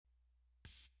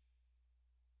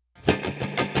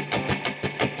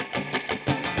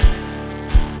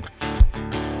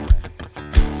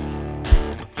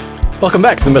Welcome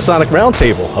back to the Masonic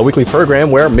Roundtable, a weekly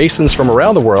program where Masons from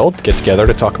around the world get together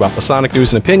to talk about Masonic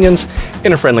news and opinions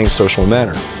in a friendly and social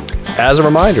manner. As a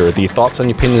reminder, the thoughts and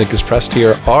opinions expressed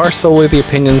here are solely the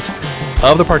opinions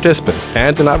of the participants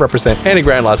and do not represent any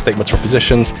Grand Lodge statements or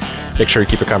positions. Make sure you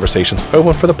keep your conversations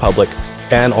open for the public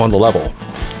and on the level.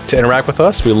 To interact with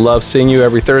us, we love seeing you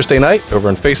every Thursday night over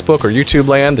on Facebook or YouTube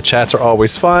land. The chats are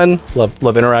always fun.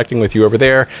 Love interacting with you over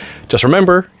there. Just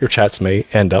remember, your chats may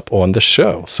end up on the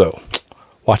show, so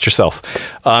watch yourself.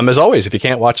 As always, if you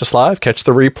can't watch us live, catch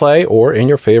the replay or in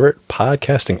your favorite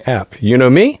podcasting app. You know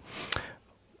me.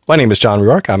 My name is John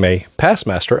Ruark. I'm a past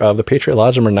master of the Patriot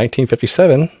Lodge number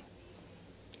 1957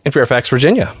 in Fairfax,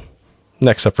 Virginia.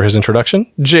 Next up for his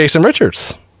introduction, Jason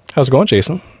Richards. How's it going,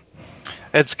 Jason?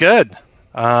 It's good.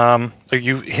 Are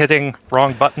you hitting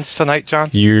wrong buttons tonight, John?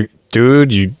 You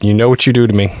know what you do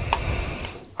to me.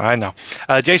 I know.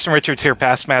 Jason Richards here,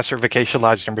 past master of Vacation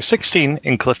Lodge number 16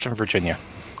 in Clifton, Virginia.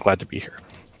 Glad to be here.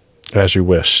 As you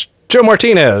wish. Joe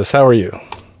Martinez, how are you?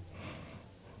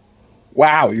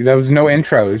 Wow, there was no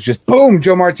intro. It was just boom,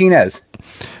 Joe Martinez.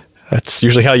 That's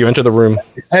usually how you enter the room.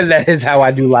 That is how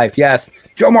I do life, yes.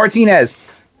 Joe Martinez,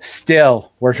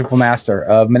 still Worshipful Master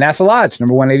of Manassas Lodge,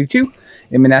 number 182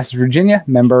 in Manassas, Virginia,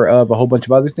 member of a whole bunch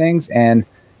of other things, and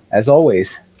as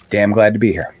always, damn glad to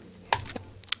be here.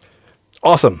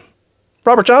 Awesome.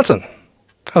 Robert Johnson,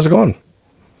 how's it going?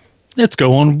 It's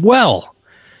going well.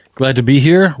 Glad to be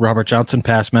here. Robert Johnson,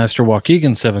 past master,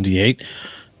 Waukegan 78,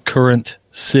 current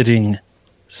sitting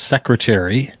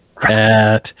secretary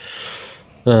at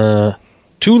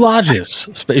two lodges,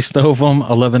 Space Novum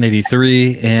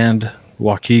 1183 and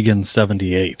Waukegan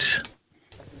 78.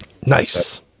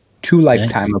 Nice. 2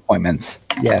 lifetime appointments.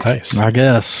 Yes. Nice. I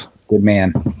guess. Good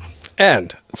man.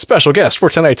 And special guest for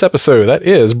tonight's episode, that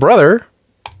is brother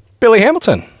Billy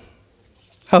Hamilton.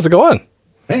 How's it going?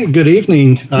 Hey, good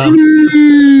evening.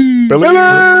 Billy!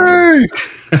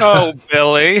 Oh,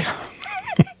 Billy.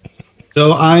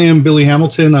 So I am Billy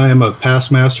Hamilton. I am a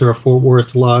past master of Fort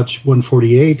Worth Lodge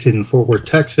 148 in Fort Worth,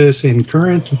 Texas, and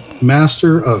current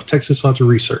master of Texas Lodge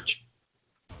Research.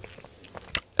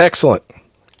 Excellent.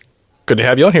 Good to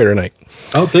have you on here tonight.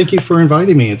 Oh, thank you for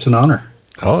inviting me. It's an honor.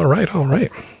 All right.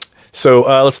 So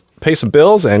let's pay some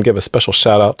bills and give a special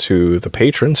shout out to the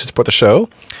patrons who support the show.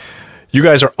 You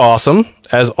guys are awesome.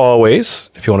 As always,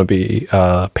 if you want to be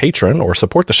a patron or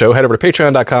support the show, head over to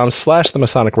patreon.com/the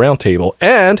Masonic Roundtable.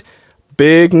 And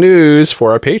big news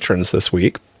for our patrons this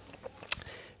week.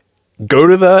 Go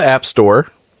to the App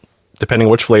Store, depending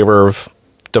which flavor of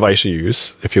device you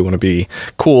use. If you want to be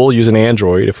cool, use an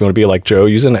Android. If you want to be like Joe,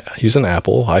 use an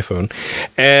Apple iPhone.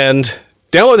 And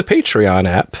download the Patreon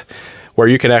app where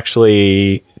you can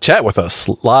actually chat with us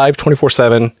live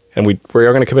 24/7. And we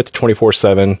are going to commit to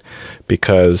 24/7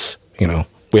 because,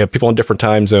 we have people in different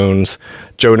time zones.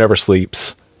 Joe never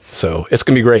sleeps. So it's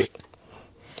going to be great.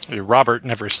 Robert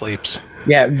never sleeps.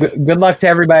 Yeah, good luck to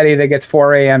everybody that gets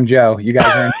 4 a.m. Joe. You guys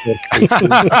are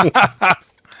into it.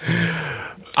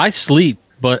 I sleep,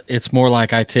 but it's more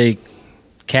like I take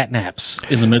cat naps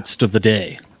in the midst of the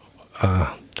day.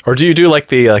 Or do you do like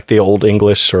the old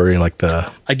English or like the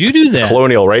I do that.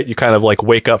 colonial, right? You kind of like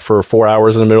wake up for 4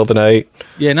 hours in the middle of the night.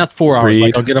 Yeah, not 4 hours. Read.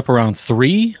 Like I'll get up around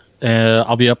 3.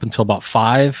 I'll be up until about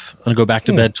 5 and go back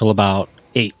to bed till about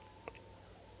 8.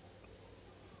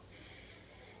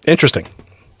 Interesting.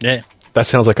 Yeah. That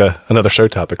sounds like another show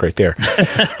topic right there.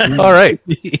 All right.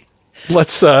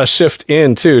 Let's shift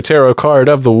into Tarot Card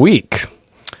of the Week.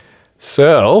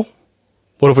 So,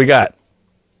 what have we got?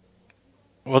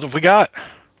 What have we got?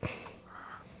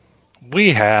 We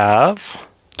have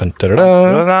Dun, da, da,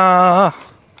 da.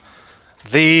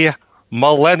 the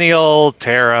Millennial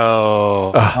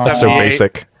Tarot. Oh, that's so 78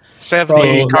 basic.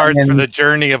 78 Oh, cards and- for the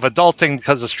journey of adulting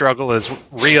because the struggle is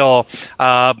real.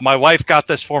 My wife got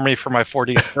this for me for my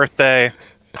 40th birthday.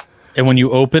 And when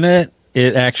you open it,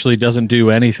 it actually doesn't do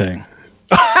anything.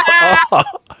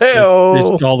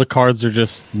 Hey-o. All the cards are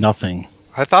just nothing.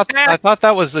 I thought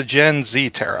that was the Gen Z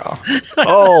tarot.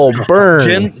 Oh,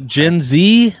 burn. Gen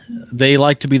Z, they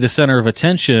like to be the center of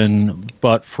attention,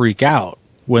 but freak out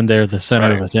when they're the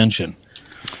center of attention.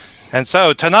 And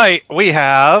so tonight we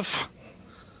have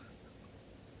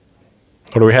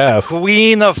What do we have?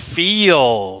 Queen of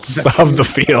Feels. Of the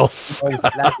Feels.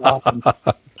 That's awesome.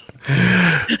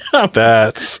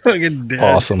 That's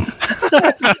awesome.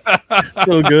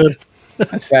 So good.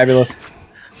 That's fabulous.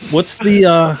 What's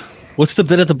the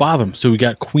bit at the bottom? So we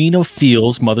got Queen of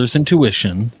Feels, Mother's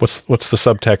Intuition. What's the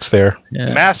subtext there?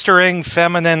 Yeah. Mastering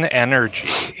feminine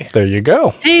energy. There you go.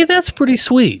 Hey, that's pretty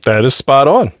sweet. That is spot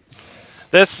on.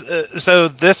 This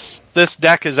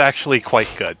deck is actually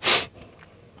quite good.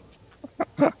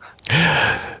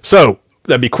 So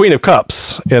that'd be Queen of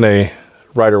Cups in a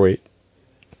Rider-Waite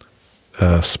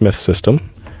Smith system.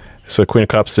 So Queen of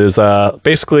Cups is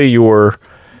basically your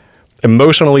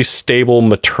emotionally stable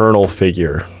maternal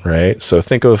figure, right? So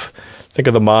think of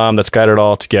the mom that's got it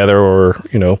all together, or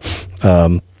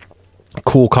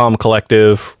cool, calm,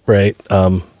 collective, right?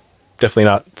 Definitely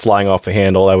not flying off the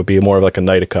handle. That would be more of like a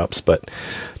Knight of Cups, but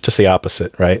just the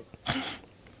opposite, right?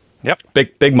 Yep.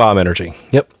 Big mom energy.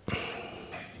 Yep.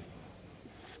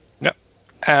 Yep.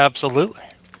 Absolutely.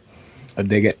 I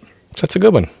dig it. That's a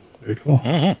good one. Very cool.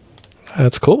 Mm-hmm.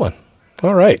 That's a cool one.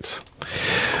 All right.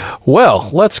 Well,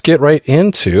 let's get right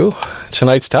into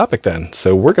tonight's topic then.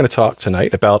 So we're going to talk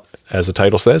tonight about, as the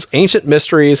title says, ancient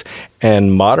mysteries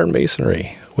and modern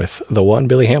masonry with the one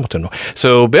Billy Hamilton.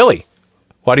 So Billy,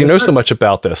 why do you know so much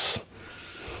about this?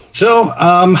 So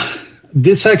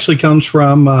this actually comes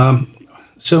from,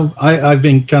 I've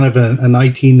been kind of an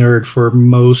IT nerd for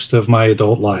most of my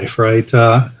adult life, right?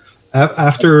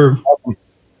 After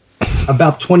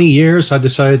about 20 years, I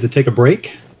decided to take a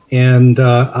break, and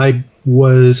I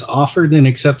was offered and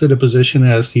accepted a position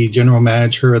as the general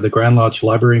manager of the Grand Lodge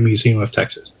Library Museum of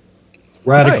Texas.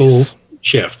 Radical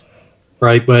shift,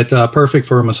 right? But perfect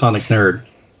for a Masonic nerd.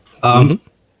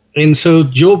 And so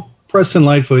Joel Preston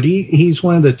Lightfoot, he's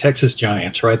one of the Texas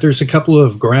giants, right? There's a couple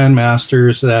of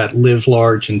grandmasters that live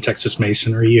large in Texas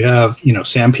Masonry. You have,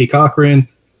 Sam P. Cochran,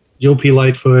 Joel P.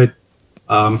 Lightfoot,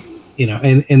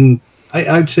 and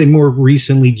I'd say more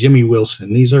recently, Jimmy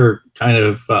Wilson. These are kind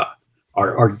of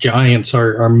our giants,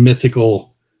 our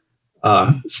mythical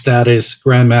status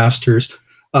grandmasters.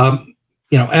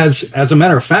 As a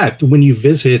matter of fact, when you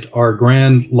visit our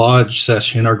Grand Lodge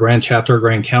session, our Grand Chapter, our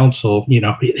Grand Council,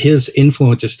 his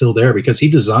influence is still there because he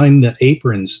designed the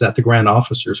aprons that the Grand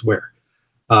Officers wear.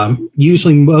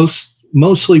 Usually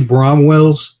mostly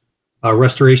Bromwell's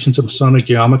restorations of Masonic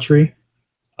geometry.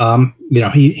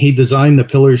 He designed the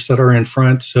pillars that are in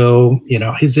front. So,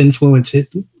 his influence,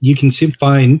 you can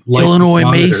find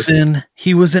Illinois Mason.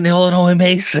 He was an Illinois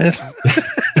Mason.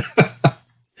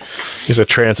 He's a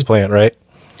transplant, right?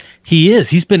 He is.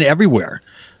 He's been everywhere.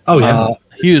 Oh, yeah.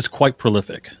 He is quite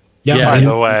prolific. Yeah. By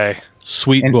the way.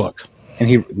 Sweet book. And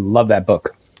he loved that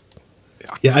book.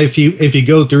 Yeah, if you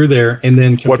go through there and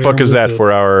then what book is that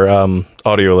for our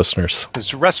audio listeners?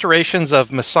 It's Restorations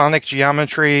of Masonic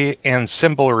Geometry and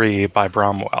Symbolry by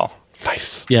Bromwell.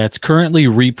 Nice. Yeah, it's currently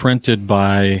reprinted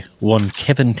by one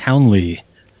Kevin Townley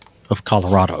of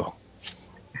Colorado.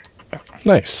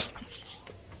 Nice.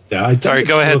 Yeah, I think Sorry,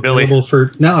 go ahead, Billy.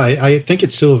 I think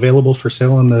it's still available for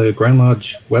sale on the Grand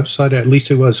Lodge website. At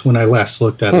least it was when I last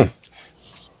looked at it.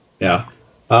 Yeah.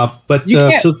 But you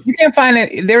can't find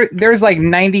it. There's like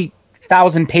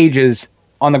 90,000 pages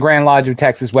on the Grand Lodge of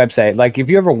Texas website. Like if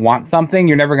you ever want something,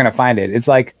 you're never going to find it. It's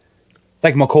like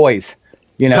McCoy's,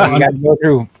 you got to go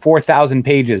through 4,000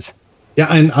 pages. Yeah.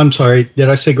 And I'm sorry. Did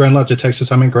I say Grand Lodge of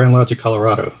Texas? I meant Grand Lodge of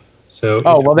Colorado. So,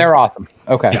 well, they're awesome.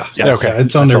 Okay. Yeah. Okay.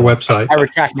 It's on their website. I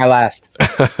retract my last.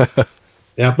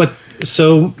 Yeah. But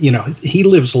so, he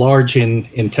lives large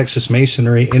in Texas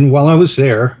Masonry. And while I was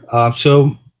there,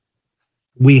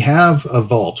 we have a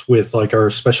vault with like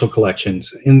our special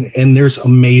collections, and there's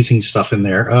amazing stuff in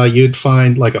there. You'd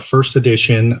find like a first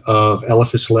edition of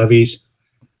Eliphas Levy's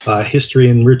History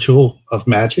and Ritual of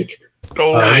Magic.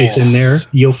 Oh, nice. It's in there.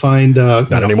 You'll find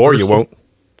not anymore. You won't.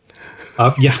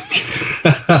 Yeah.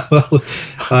 Well,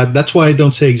 that's why I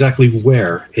don't say exactly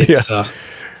where. It's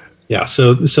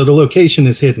So the location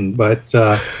is hidden, but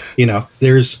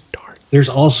there's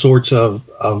all sorts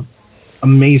of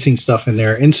amazing stuff in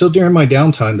there. And so during my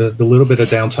downtime, the little bit of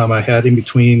downtime I had in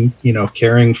between,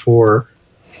 caring for,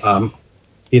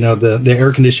 the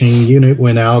air conditioning unit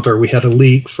went out, or we had a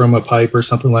leak from a pipe or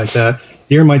something like that.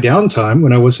 During my downtime,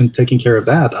 when I wasn't taking care of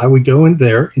that, I would go in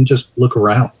there and just look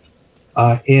around.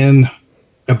 And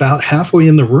about halfway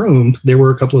in the room, there were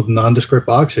a couple of nondescript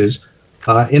boxes.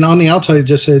 And on the outside, it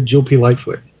just said Joel P.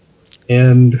 Lightfoot.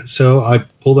 And so I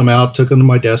pulled them out, took them to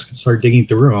my desk, and started digging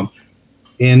through them.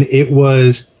 And it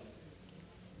was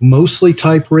mostly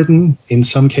typewritten, in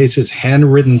some cases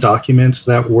handwritten documents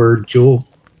that were Joel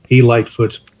P.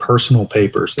 Lightfoot's personal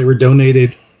papers. They were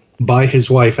donated by his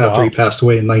wife after he passed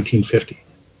away in 1950,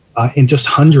 in just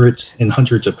hundreds and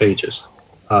hundreds of pages.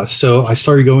 So I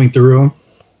started going through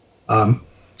them,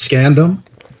 scanned them,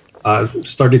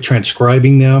 started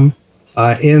transcribing them,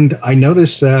 and I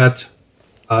noticed that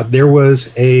there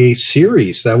was a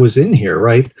series that was in here,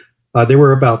 right? There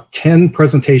were about 10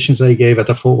 presentations they gave at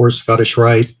the Fort Worth Scottish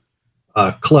Rite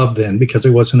Club then, because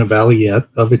it wasn't a valley yet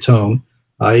of its own.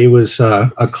 It was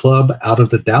a club out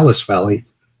of the Dallas Valley.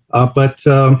 But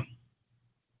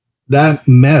that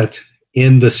met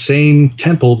in the same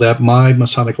temple that my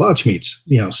Masonic Lodge meets.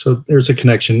 So there's a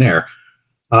connection there.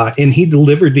 And he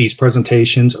delivered these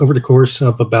presentations over the course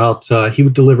of about, he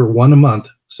would deliver one a month.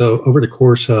 So over the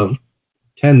course of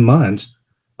 10 months,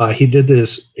 he did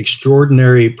this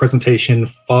extraordinary presentation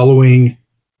following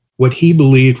what he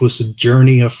believed was the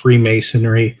journey of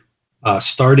Freemasonry,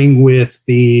 starting with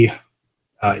the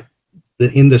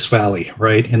Indus Valley,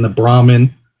 right, and the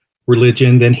Brahmin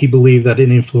religion. Then he believed that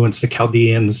it influenced the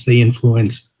Chaldeans, they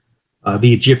influenced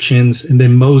the Egyptians, and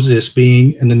then Moses,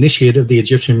 being an initiate of the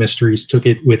Egyptian mysteries, took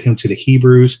it with him to the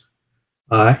Hebrews,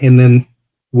 and then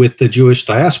with the Jewish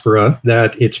diaspora,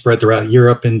 that it spread throughout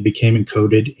Europe and became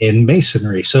encoded in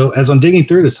Masonry. So as I'm digging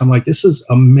through this, I'm like, this is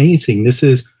amazing. This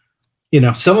is,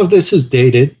 some of this is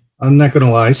dated. I'm not going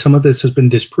to lie. Some of this has been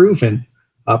disproven,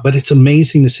 but it's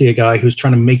amazing to see a guy who's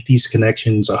trying to make these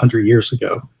connections 100 years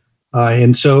ago.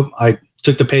 And so I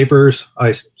took the papers,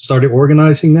 I started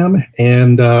organizing them,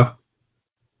 and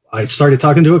I started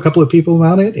talking to a couple of people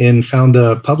about it and found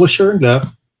a publisher that,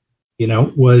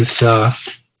 was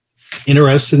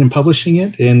interested in publishing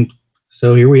it. And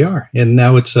so here we are. And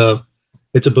now it's a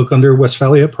book under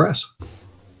Westphalia Press.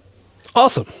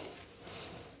 Awesome.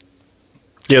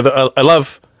 Yeah, I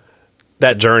love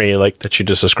that journey like that you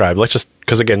just described. Let's just,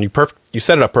 because again, you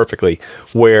set it up perfectly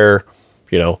where,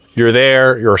 you're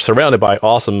there, you're surrounded by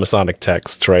awesome Masonic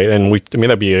texts, right? And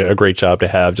that'd be a great job to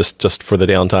have just for the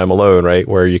downtime alone, right?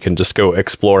 Where you can just go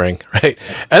exploring, right?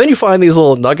 And then you find these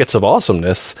little nuggets of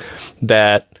awesomeness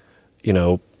that,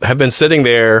 have been sitting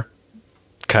there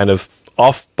kind of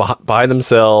off by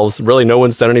themselves. Really, no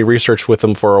one's done any research with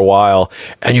them for a while.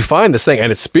 And you find this thing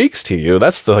and it speaks to you.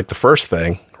 That's the first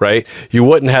thing, right? You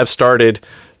wouldn't have started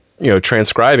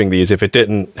transcribing these if it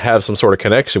didn't have some sort of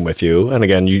connection with you. And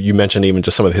again, you mentioned even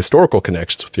just some of the historical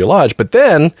connections with your lodge, but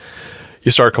then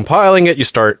you start compiling it, you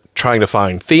start trying to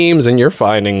find themes, and you're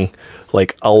finding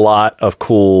like a lot of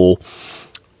cool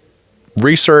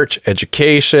research,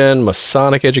 education,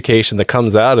 Masonic education that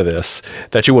comes out of this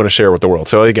that you want to share with the world.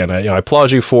 So again, I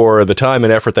applaud you for the time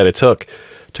and effort that it took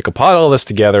to compile all this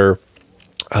together,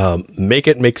 make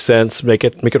it make sense, make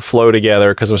it flow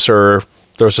together, because I'm sure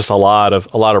there was just a lot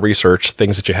of research,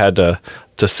 things that you had to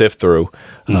sift through.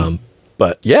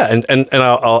 But yeah, and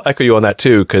I'll echo you on that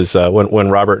too, because when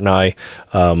Robert and I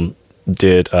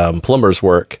did Plummer's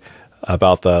work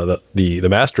about the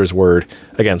Master's Word,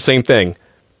 again, same thing.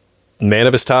 Man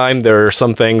of his time, there are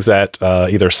some things that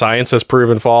either science has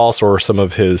proven false or some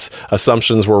of his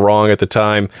assumptions were wrong at the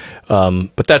time.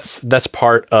 But that's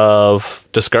part of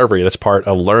discovery. That's part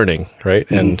of learning, right?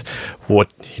 Mm-hmm. And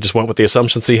what he just went with the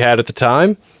assumptions he had at the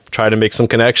time, tried to make some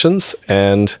connections,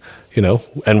 and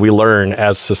and we learn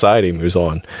as society moves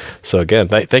on. So again,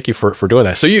 thank you for doing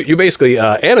that. So you basically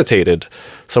annotated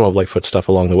some of Lightfoot's stuff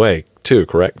along the way too,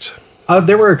 correct?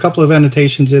 There were a couple of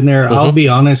annotations in there. Mm-hmm. I'll be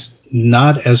honest,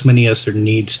 not as many as there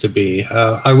needs to be.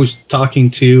 I was talking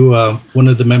to one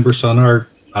of the members on our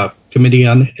Committee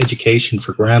on Education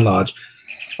for Grand Lodge,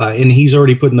 and he's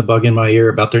already putting the bug in my ear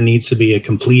about there needs to be a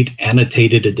complete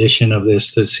annotated edition of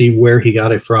this to see where he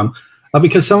got it from,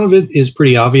 because some of it is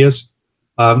pretty obvious.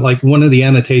 Like one of the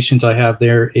annotations I have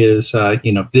there is,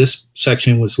 this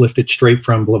section was lifted straight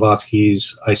from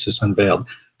Blavatsky's Isis Unveiled.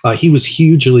 He was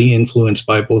hugely influenced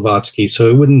by Blavatsky, so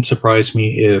it wouldn't surprise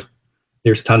me if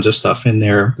there's tons of stuff in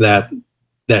there that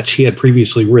she had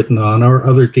previously written on, or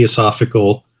other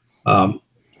theosophical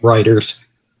writers.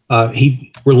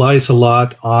 He relies a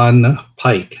lot on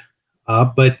Pike,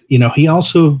 but he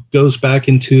also goes back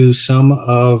into some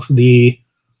of the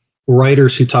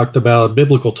writers who talked about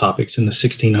biblical topics in the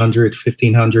 1600s,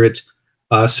 1500s.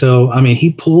 So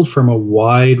he pulled from a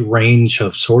wide range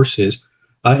of sources.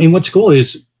 And what's cool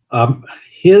is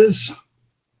his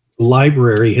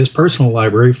library, his personal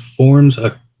library, forms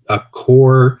a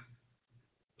core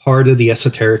part of the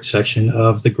esoteric section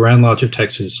of the Grand Lodge of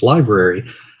Texas library.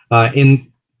 And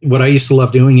what I used to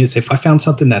love doing is if I found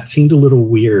something that seemed a little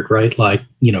weird, right, like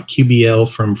QBL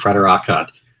from Frater Akkad,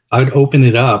 I would open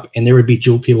it up and there would be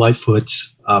Jewel P.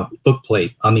 Lightfoot's book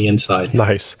plate on the inside.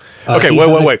 Nice. Okay,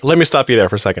 wait. Let me stop you there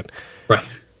for a second. Right.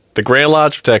 The Grand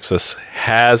Lodge of Texas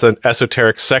has an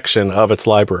esoteric section of its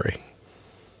library.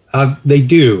 They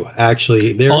do,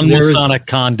 actually. On Masonic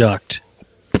conduct.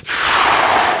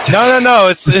 No.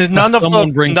 It's none of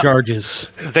Someone bring charges.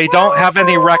 They don't have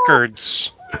any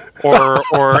records or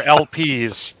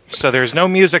LPs, so there's no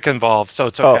music involved. So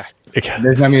it's okay.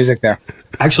 There's no music there.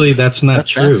 Actually, that's not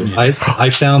true. I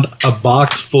found a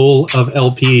box full of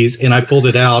LPs and I pulled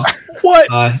it out.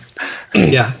 What?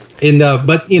 Yeah. And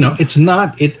but it's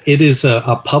not. It is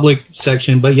a public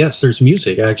section, but yes, there's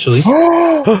music actually.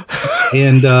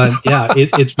 And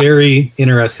it's very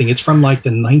interesting. It's from like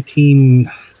the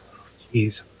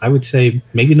I would say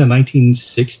maybe the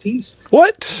 1960s.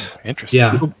 What? Interesting.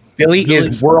 Yeah. Billy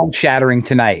is world shattering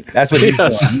tonight. That's what he's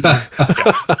doing.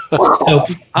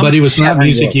 But it was not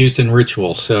music used in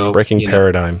ritual. So Breaking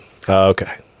paradigm.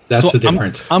 Okay. That's the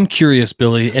difference. I'm curious,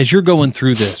 Billy, as you're going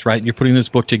through this, right? You're putting this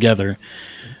book together.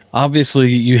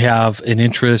 Obviously, you have an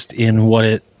interest in what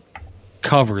it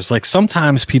covers. Like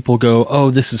sometimes people go,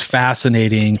 "Oh, this is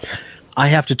fascinating. I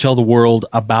have to tell the world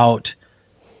about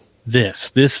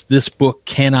this. This book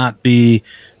cannot be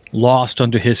lost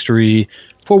unto history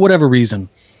for whatever reason."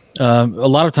 A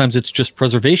lot of times it's just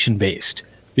preservation based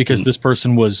because this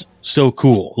person was so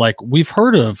cool. Like we've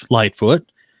heard of Lightfoot,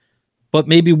 but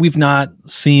maybe we've not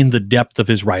seen the depth of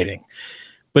his writing.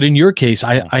 But in your case,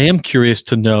 I am curious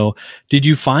to know, did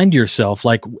you find yourself,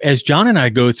 like as John and I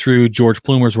go through George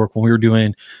Plumer's work when we were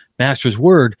doing Master's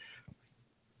Word,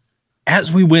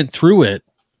 as we went through it,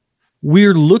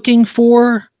 we're looking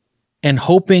for and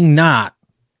hoping not.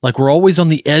 Like we're always on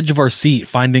the edge of our seat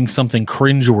finding something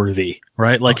cringeworthy,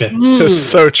 right? Like, That's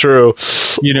so true.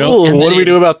 What do we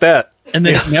do about that? And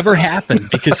then it never happened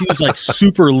because he was like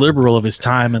super liberal of his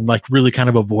time and like really kind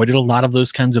of avoided a lot of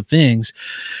those kinds of things.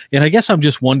 And I guess I'm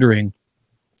just wondering,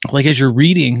 like, as you're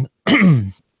reading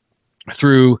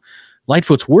through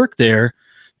Lightfoot's work there,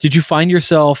 did you find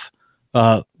yourself,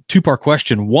 two-part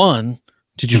question. One,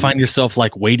 did you find yourself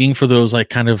like waiting for those like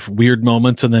kind of weird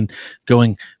moments and then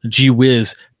going, gee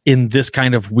whiz, in this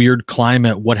kind of weird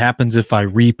climate, what happens if I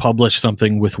republish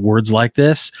something with words like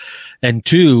this? And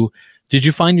two, did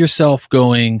you find yourself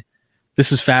going,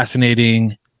 this is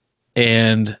fascinating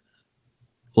and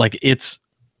like it's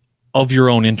of your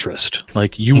own interest?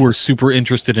 Like you were super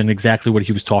interested in exactly what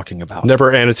he was talking about.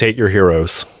 Never annotate your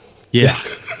heroes. Yeah.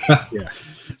 Yeah.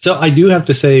 So I do have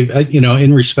to say,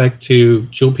 in respect to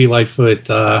Joel P. Lightfoot,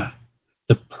 the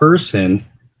person,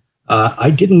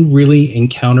 I didn't really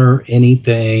encounter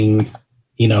anything,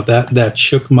 that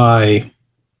shook my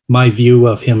view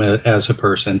of him as a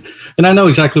person. And I know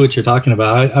exactly what you're talking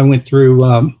about. I went through,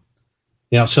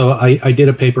 so I did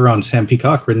a paper on Sam P.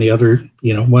 Cochran, the other,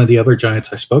 one of the other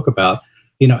giants I spoke about,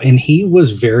 and he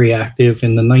was very active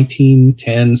in the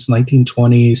 1910s,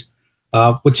 1920s.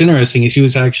 What's interesting is he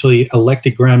was actually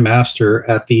elected Grand Master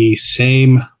at the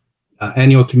same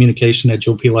annual communication that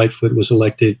Joel P. Lightfoot was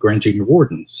elected Grand Junior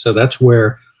Warden. So that's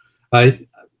where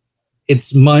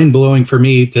it's mind-blowing for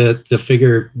me to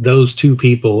figure those two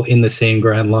people in the same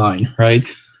grand line, right?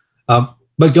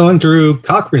 But going through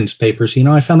Cochran's papers,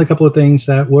 I found a couple of things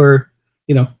that were,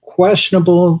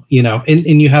 questionable,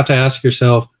 and you have to ask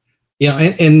yourself,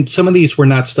 and some of these were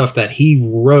not stuff that he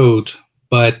wrote,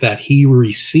 but that he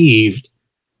received,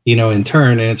 in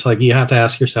turn. And it's like, you have to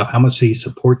ask yourself, how much do you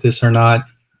support this or not?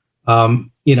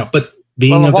 But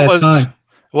being at that time.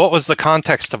 What was the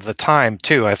context of the time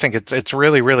too? I think it's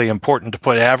really, really important to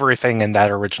put everything in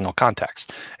that original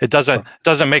context. It doesn't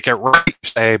make it right,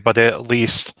 say, but it at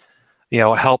least,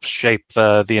 helps shape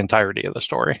the entirety of the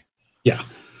story. Yeah.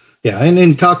 Yeah. And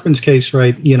in Cochran's case,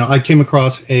 right, I came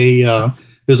across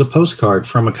there's a postcard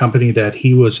from a company that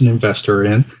he was an investor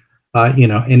in,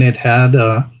 and it had,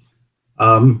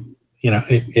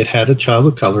 it had a child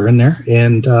of color in there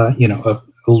and,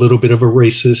 a little bit of a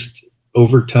racist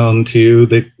overtone to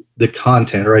the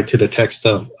content, right, to the text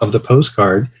of the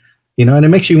postcard, and it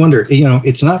makes you wonder,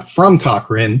 it's not from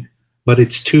Cochran, but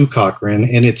it's to Cochran,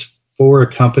 and it's for a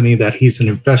company that he's an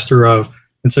investor of.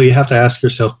 And so you have to ask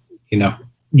yourself,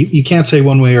 you can't say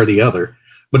one way or the other,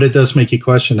 but it does make you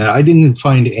question that. I didn't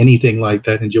find anything like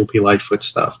that in Joel P. Lightfoot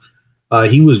stuff.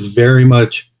 He was very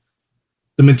much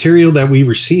the material that we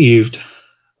received,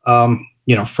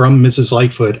 from Mrs.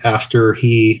 Lightfoot after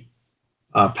he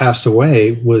passed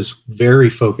away was very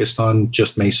focused on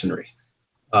just Masonry.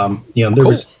 There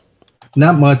was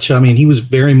not much. I mean, he was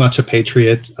very much a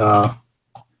patriot.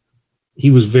 He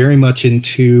was very much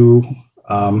into,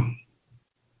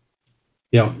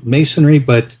 Masonry,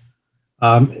 but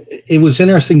it was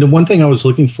interesting. The one thing I was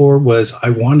looking for was I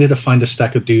wanted to find a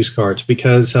stack of dues cards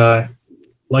because,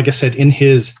 like I said, in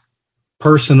his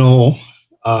personal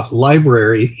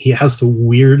library, he has the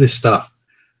weirdest stuff.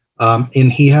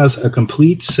 And he has a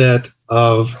complete set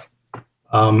of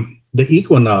the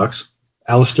Equinox,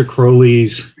 Aleister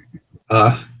Crowley's,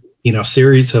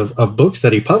 series of books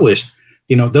that he published.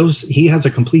 Those he has a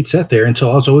complete set there. And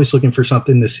so I was always looking for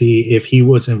something to see if he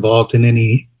was involved in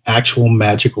any actual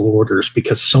magical orders,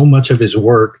 because so much of his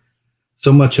work,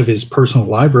 so much of his personal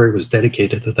library was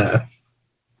dedicated to that.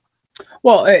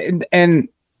 Well, and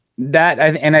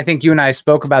and I think you and I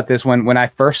spoke about this when I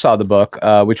first saw the book,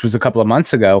 which was a couple of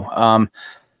months ago.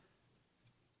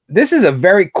 This is a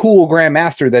very cool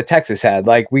Grandmaster that Texas had.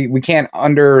 Like we can't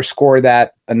underscore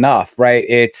that enough, right?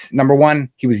 It's number one,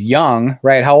 he was young,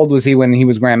 right? How old was he when he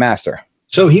was Grandmaster?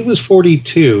 So he was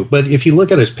 42, but if you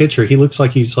look at his picture, he looks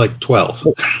like he's like 12.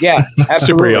 Yeah, absolutely.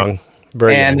 Super young.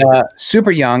 Very young.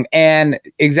 Super young. And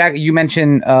exactly, you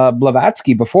mentioned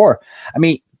Blavatsky before. I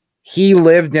mean, he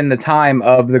lived in the time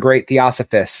of the great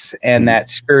Theosophists and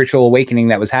that spiritual awakening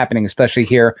that was happening, especially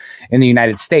here in the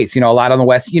United States. A lot on the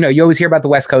West. You always hear about the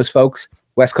West Coast folks.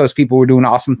 West Coast people were doing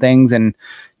awesome things and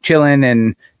chilling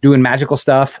and doing magical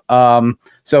stuff.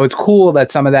 So it's cool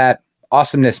that some of that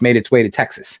awesomeness made its way to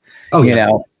Texas. Oh, yeah.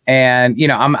 And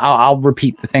I'll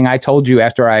repeat the thing I told you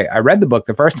after I read the book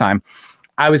the first time.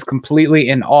 I was completely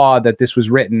in awe that this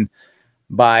was written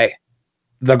by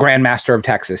the Grandmaster of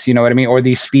Texas, you know what I mean? Or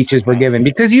these speeches were given,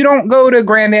 because you don't go to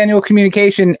Grand Annual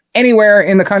Communication anywhere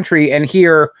in the country and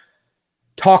hear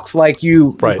talks like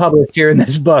you published here in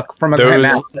this book from a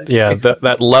Grandmaster. Yeah,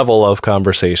 that level of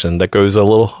conversation that goes a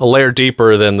layer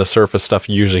deeper than the surface stuff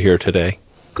you usually hear today.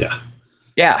 Yeah.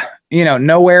 Yeah.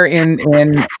 Nowhere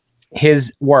in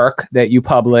his work that you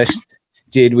published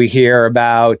did we hear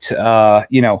about,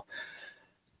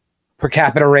 per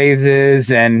capita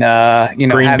raises and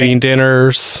green bean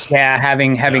dinners. Yeah,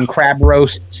 having crab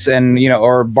roasts and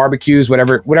or barbecues,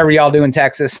 whatever y'all do in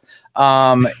Texas.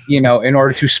 In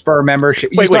order to spur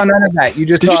membership. You saw none of that.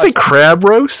 Did you say crab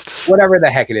roasts? Whatever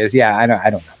the heck it is. Yeah, I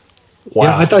don't know. Wow.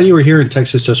 Yeah, I thought you were here in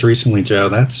Texas just recently, Joe.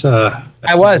 That's I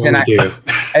was, and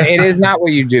it is not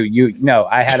what you do.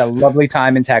 I had a lovely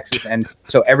time in Texas, and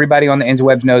so everybody on the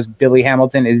interwebs knows Billy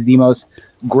Hamilton is the most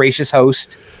gracious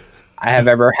host I have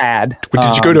ever had.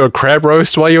 Did you go to a crab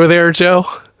roast while you were there, Joe?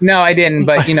 No, I didn't.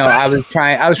 But I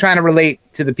was trying to relate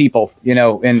to the people,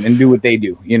 and do what they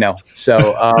do,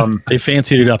 So they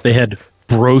fancied it up. They had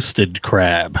roasted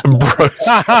crab.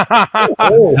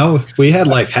 No, we had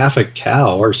like half a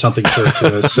cow or something served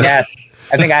to us. Yeah,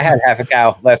 I think I had half a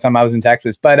cow last time I was in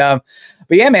Texas. But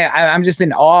yeah, man, I'm just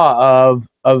in awe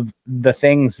of the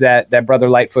things that Brother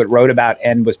Lightfoot wrote about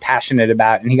and was passionate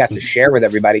about, and he got to share with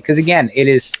everybody. Because again, it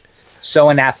is so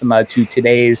anathema to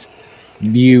today's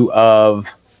view of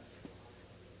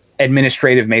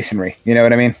administrative masonry. You know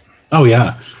what I mean? Oh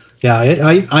yeah.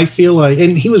 Yeah. I feel like,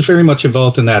 and he was very much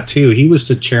involved in that too. He was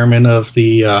the chairman of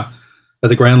the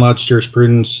Grand Lodge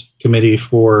Jurisprudence Committee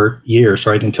for years,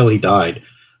 right? Until he died.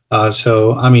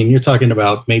 So, I mean, you're talking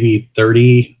about maybe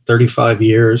 30, 35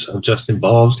 years of just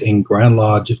involved in Grand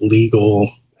Lodge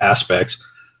legal aspects.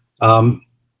 And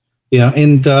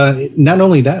not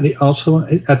only that, also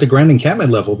at the Grand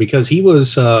Encampment level, because he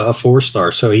was a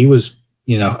 4-star. So he was,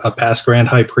 a past Grand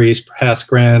High Priest, past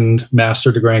Grand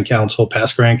Master, the Grand Council,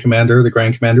 past Grand Commander, the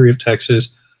Grand Commandery of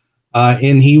Texas.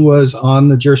 And he was on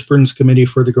the Jurisprudence Committee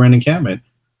for the Grand Encampment.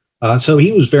 So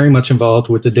he was very much involved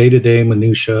with the day-to-day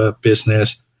minutia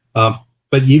business.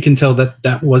 But you can tell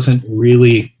that wasn't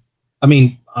really, I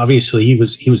mean, obviously he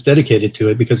was dedicated to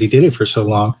it because he did it for so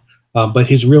long. But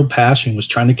his real passion was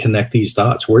trying to connect these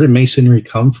dots. Where did Masonry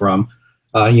come from?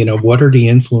 What are the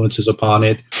influences upon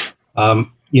it?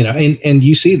 And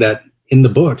you see that in the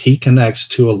book, he connects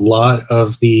to a lot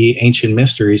of the ancient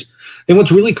mysteries. And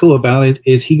what's really cool about it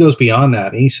is he goes beyond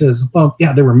that. And he says, well,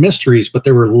 yeah, there were mysteries, but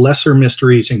there were lesser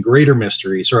mysteries and greater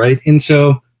mysteries, right? And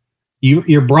so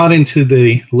you're brought into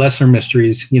the lesser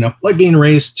mysteries, like being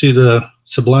raised to the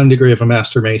sublime degree of a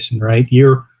Master Mason, right?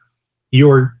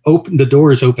 You're open, the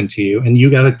door is open to you, and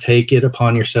you got to take it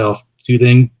upon yourself to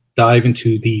then dive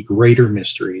into the greater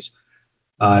mysteries.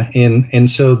 And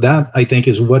so that, I think,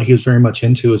 is what he was very much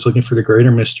into, is looking for the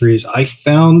greater mysteries. I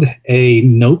found a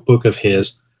notebook of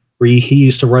his where he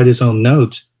used to write his own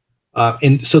notes.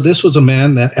 And so this was a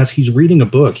man that, as he's reading a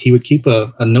book, he would keep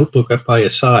a notebook up by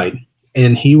his side,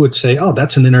 and he would say, oh,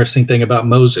 that's an interesting thing about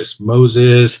Moses.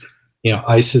 Moses,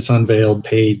 Isis unveiled,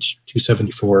 page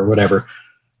 274 or whatever.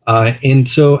 And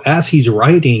so as he's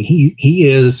writing, he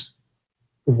is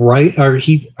right, or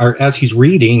as he's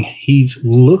reading, he's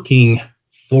looking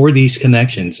for these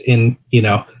connections, and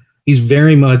he's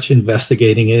very much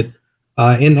investigating it.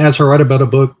 And as I write about a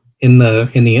book in the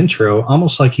intro,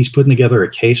 almost like he's putting together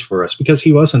a case for us, because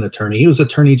he was an attorney. He was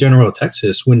Attorney General of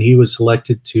Texas when he was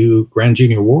selected to Grand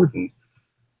Junior Warden.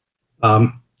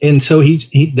 And so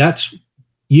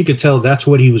you could tell that's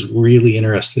what he was really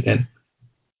interested in.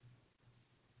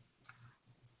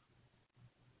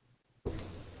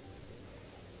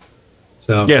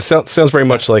 So yeah, sounds very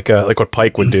much like what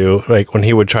Pike would do, like when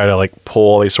he would try to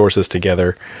pull all these sources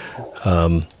together.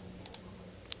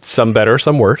 Some better,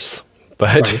 some worse,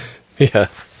 but right. Yeah.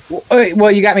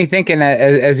 Well, you got me thinking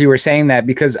as you were saying that,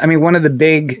 because I mean, one of the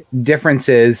big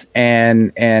differences,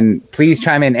 and please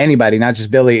chime in, anybody, not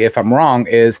just Billy, if I'm wrong,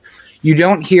 is you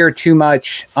don't hear too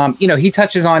much. He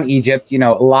touches on Egypt.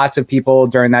 Lots of people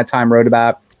during that time wrote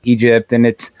about Egypt and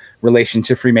its relation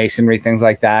to Freemasonry, things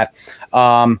like that.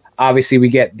 Obviously, we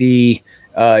get the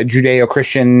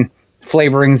Judeo-Christian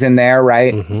flavorings in there,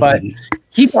 right? Mm-hmm. But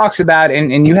he talks about,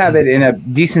 and you have it in a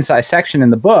decent sized section in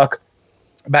the book,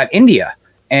 about India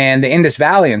and the Indus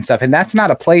Valley and stuff. And that's not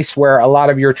a place where a lot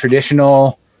of your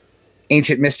traditional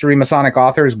ancient mystery Masonic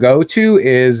authors go to,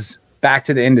 is back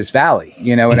to the Indus Valley.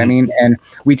 You know what I mean? And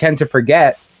we tend to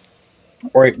forget,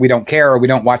 or we don't care, or we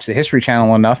don't watch the History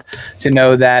Channel enough to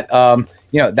know that,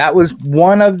 that was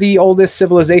one of the oldest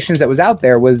civilizations that was out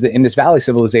there, was the Indus Valley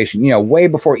civilization, way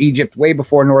before Egypt, way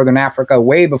before Northern Africa,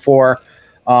 way before,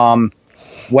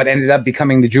 what ended up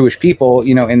becoming the Jewish people,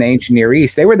 in the ancient Near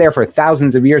East. They were there for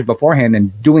thousands of years beforehand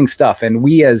and doing stuff. And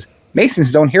we as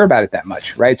Masons don't hear about it that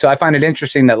much, right? So I find it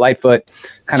interesting that Lightfoot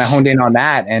kind of honed in on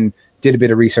that and did a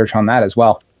bit of research on that as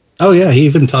well. Oh, yeah. He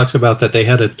even talks about that they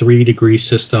had a 3-degree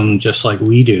system just like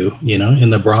we do, in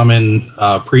the Brahmin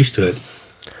priesthood.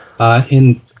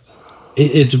 And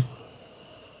it's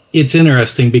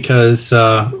interesting because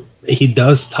he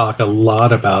does talk a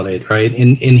lot about it, right?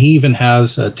 And he even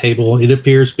has a table. It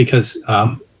appears because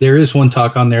there is one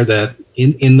talk on there that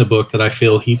in the book that I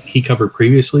feel he covered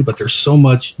previously, but there's so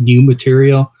much new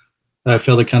material that I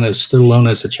feel it kind of stood alone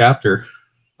as a chapter.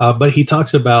 But he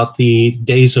talks about the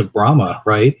days of Brahma,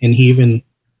 right? And he even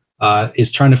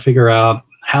is trying to figure out,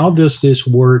 how does this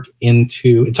work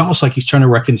into, it's almost like he's trying to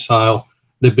reconcile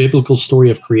the biblical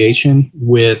story of creation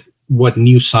with what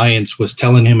new science was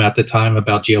telling him at the time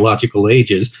about geological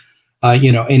ages,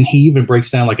 and he even breaks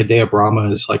down like a day of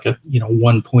Brahma is like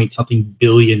 1 point something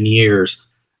billion years.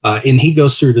 And he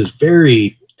goes through this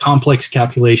very complex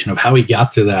calculation of how he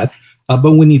got to that.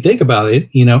 But when you think about it,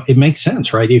 it makes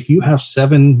sense, right? If you have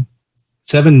seven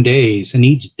days and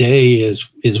each day is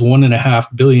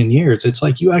 1.5 billion years, it's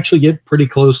like you actually get pretty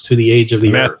close to the age of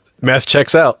the Earth. Math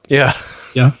checks out. Yeah.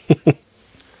 Yeah.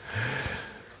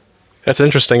 That's an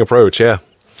interesting approach, yeah.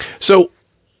 So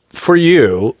for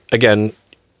you, again,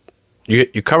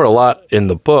 you covered a lot in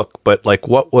the book, but like,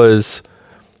 what was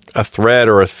a thread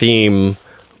or a theme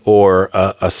or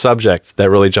a subject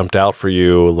that really jumped out for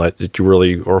you, like that you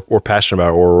really or passionate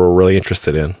about or were really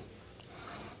interested in?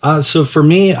 So for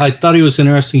me, I thought it was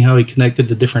interesting how he connected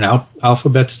the different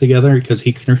alphabets together, because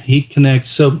he connects.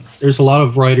 So there's a lot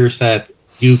of writers that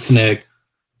do connect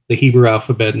the Hebrew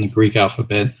alphabet and the Greek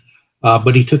alphabet.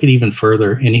 But he took it even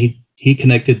further, and he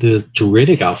connected the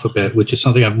Druidic alphabet, which is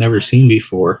something I've never seen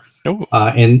before,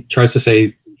 and tries to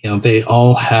say, they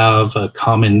all have a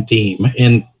common theme.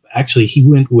 And actually,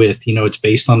 he went with, it's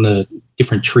based on the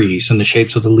different trees and the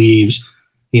shapes of the leaves,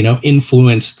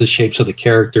 influence the shapes of the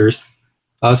characters.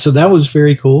 So that was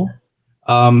very cool.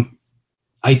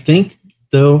 I think,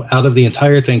 though, out of the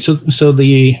entire thing, so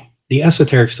the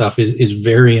esoteric stuff is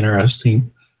very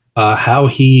interesting. How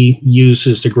he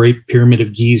uses the Great Pyramid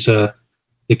of Giza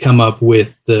to come up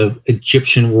with the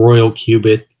Egyptian royal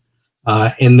cubit.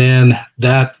 And then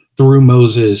that, through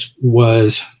Moses,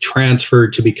 was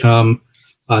transferred to become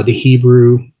the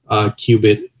Hebrew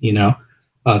cubit,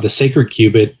 the sacred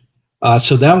cubit.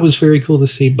 So that was very cool to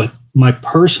see. But my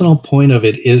personal point of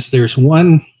it is there's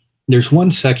one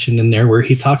section in there where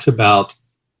he talks about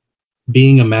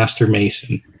being a master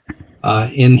mason.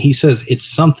 And he says it's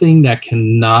something that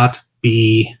cannot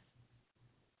be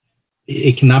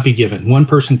given. One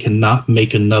person cannot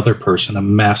make another person a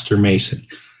master mason.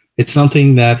 It's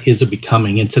something that is a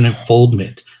becoming. It's an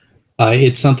unfoldment.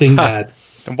 It's something that.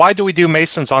 And why do we do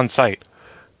masons on site?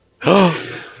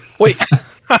 Wait.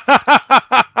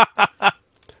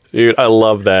 Dude, I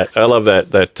love that. I love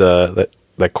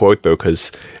that quote, though,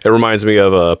 because it reminds me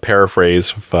of a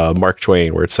paraphrase of Mark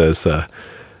Twain, where it says,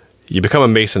 you become a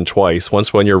Mason twice,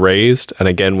 once when you're raised and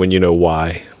again when you know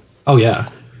why. Oh, yeah.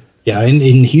 Yeah, and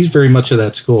he's very much of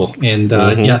that school. And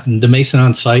the Mason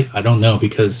on site, I don't know,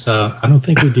 because I don't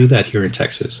think we do that here in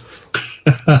Texas.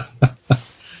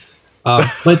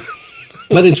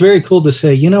 But it's very cool to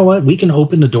say, you know what, we can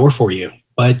open the door for you,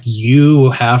 but you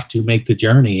have to make the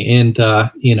journey. And,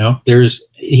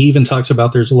 he even talks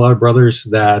about there's a lot of brothers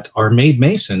that are made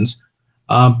Masons,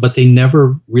 but they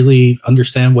never really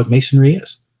understand what Masonry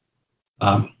is.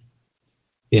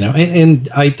 And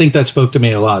I think that spoke to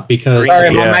me a lot because. Sorry,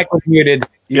 my mic was muted.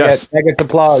 Yes. I get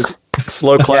applause.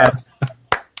 Slow clap.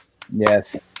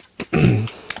 Yes.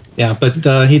 Yeah,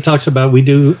 but he talks about we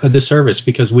do a disservice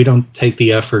because we don't take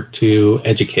the effort to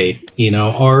educate,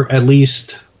 or at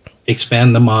least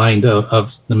expand the mind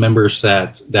of the members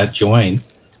that join.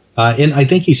 And I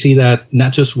think you see that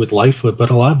not just with Lightfoot, but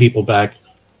a lot of people back,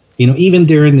 even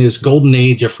during this golden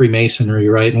age of Freemasonry,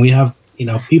 right? And we have,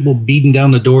 people beating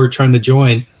down the door trying to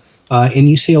join. And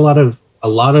you see a lot of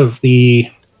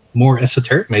the more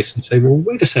esoteric Masons say, well,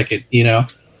 wait a second,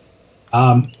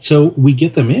 so we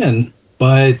get them in,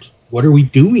 but what are we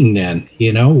doing then?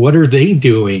 What are they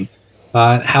doing?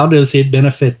 How does it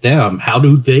benefit them? How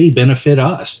do they benefit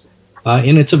us?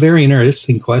 And it's a very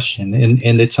interesting question,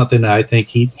 and it's something that I think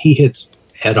he hits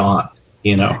head on.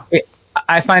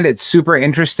 I find it super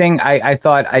interesting. I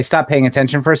thought I stopped paying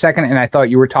attention for a second, and I thought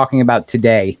you were talking about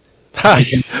today. Well,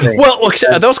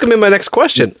 that was going to be my next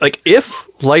question. Like, if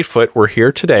Lightfoot were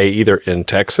here today, either in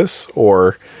Texas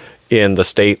or in the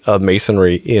state of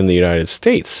Masonry in the United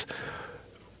States,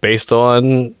 based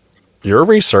on your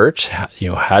research,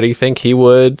 how do you think he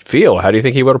would feel? How do you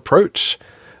think he would approach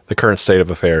the current state of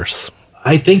affairs?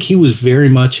 I think he was very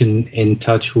much in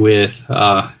touch with,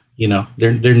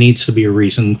 there needs to be a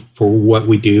reason for what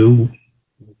we do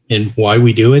and why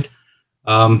we do it.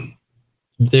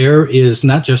 There is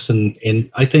not just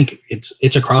I think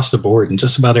it's across the board in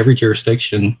just about every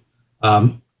jurisdiction.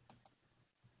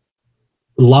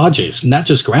 Lodges, not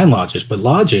just Grand Lodges, but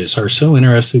lodges are so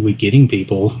interested with getting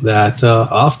people that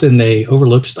often they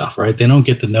overlook stuff, right? They don't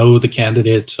get to know the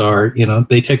candidates, or,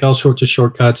 they take all sorts of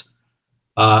shortcuts.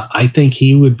 I think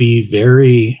he would be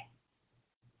very,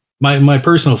 my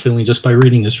personal feeling just by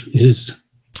reading his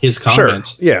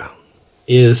comments, sure.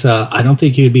 is I don't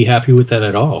think he would be happy with that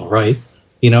at all, right?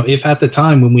 If at the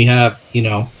time when we have,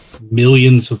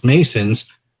 millions of Masons,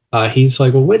 he's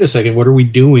like, well, wait a second, what are we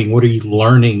doing? What are you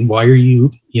learning? Why are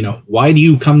you, why do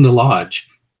you come to lodge?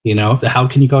 How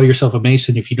can you call yourself a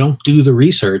Mason if you don't do the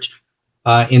research?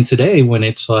 And today when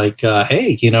it's like,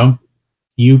 hey,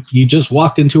 you just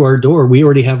walked into our door. We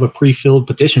already have a pre-filled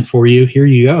petition for you. Here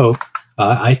you go.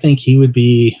 I think he would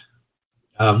be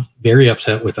very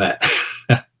upset with that.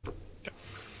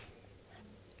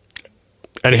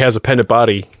 And he has a pendant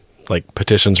body, like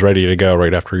petitions ready to go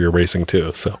right after you're racing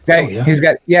too. So okay, He's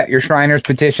got your Shriner's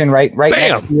petition right Bam!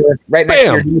 next to your next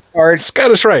to your card.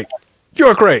 Scottish Rite,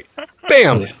 York Rite,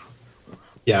 bam.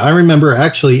 Yeah, I remember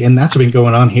actually, and that's been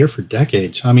going on here for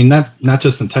decades. I mean, not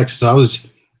just in Texas. I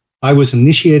was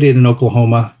initiated in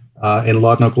Oklahoma, in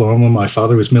Lawton, Oklahoma. My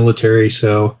father was military,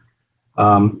 so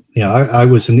I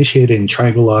was initiated in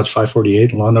Triangle Lodge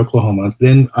 548 in Lawton, Oklahoma.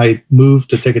 Then I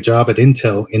moved to take a job at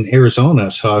Intel in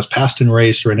Arizona. So I was passed and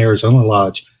raised through an Arizona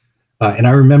lodge. And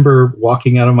I remember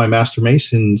walking out of my Master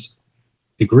Mason's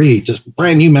degree, just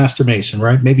brand new Master Mason,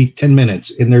 right? Maybe 10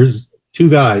 minutes. And there's two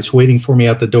guys waiting for me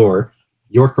at the door,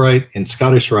 York Rite and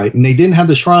Scottish Rite. And they didn't have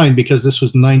the shrine because this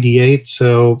was 98.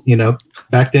 So,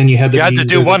 back then you had to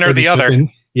do one or the other.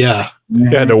 Yeah. You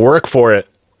had to work for it.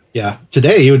 Yeah.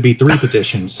 Today it would be 3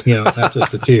 petitions, not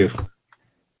just the 2.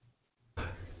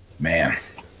 Man.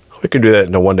 We can do that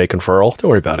in a one-day conferral. Don't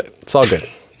worry about it. It's all good.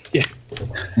 Yeah.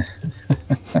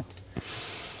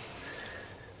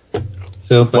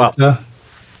 So, but,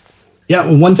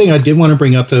 one thing I did want to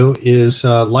bring up, though, is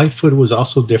Lightfoot was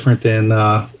also different than,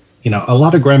 a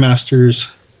lot of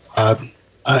Grandmasters.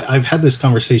 I've had this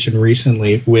conversation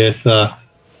recently with,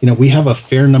 we have a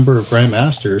fair number of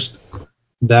Grandmasters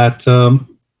that,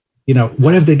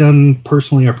 what have they done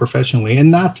personally or professionally?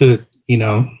 And not to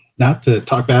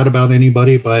talk bad about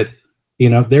anybody, but,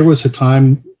 there was a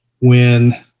time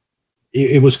when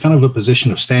it was kind of a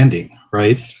position of standing,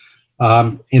 right?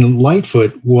 And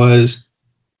Lightfoot was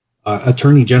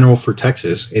Attorney General for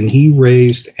Texas, and he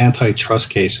raised antitrust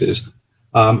cases.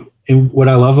 And what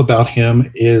I love about him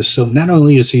is, so not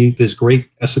only is he this great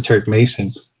esoteric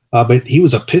Mason, but he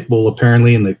was a pit bull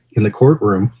apparently in the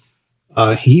courtroom.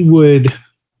 He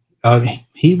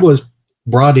was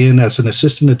brought in as an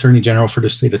assistant attorney general for the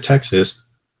state of Texas,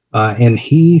 and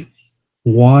he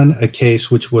won a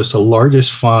case which was the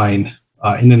largest fine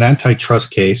in an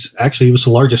antitrust case. Actually, it was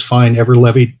the largest fine ever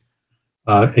levied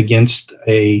against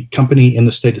a company in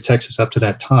the state of Texas up to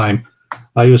that time.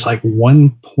 It was like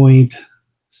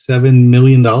 $1.7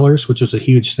 million, which was a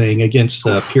huge thing, against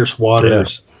Pierce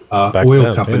Waters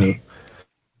oil company.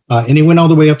 Yeah. And he went all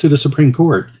the way up to the Supreme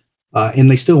Court, and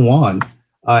they still won.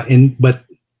 But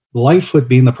Lightfoot,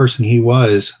 being the person he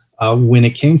was, when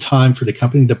it came time for the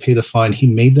company to pay the fine, he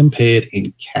made them pay it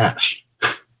in cash.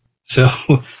 So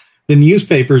the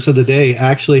newspapers of the day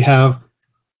actually have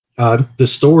the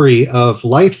story of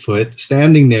Lightfoot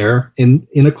standing there in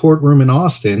a courtroom in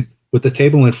Austin with the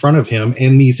table in front of him,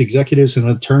 and these executives and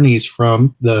attorneys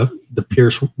from the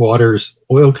Pierce Waters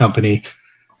oil company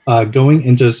going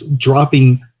and just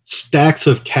dropping stacks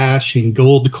of cash and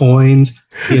gold coins,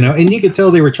 and you could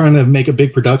tell they were trying to make a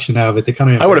big production out of it.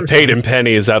 I would have paid him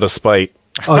pennies out of spite.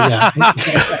 Oh yeah,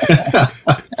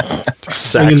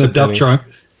 Sacks in the of dump pennies. trunk.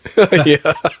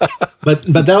 Yeah. But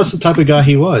that was the type of guy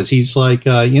he was. He's like,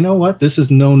 you know what? This is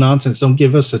no nonsense. Don't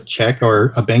give us a check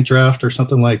or a bank draft or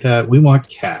something like that. We want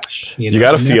cash. You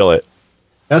got to feel it.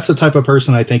 That's the type of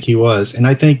person I think he was, and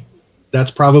I think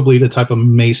that's probably the type of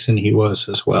Mason he was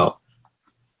as well.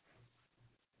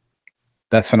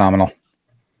 That's phenomenal.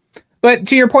 But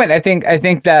to your point, I think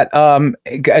that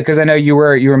because I know you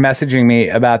were messaging me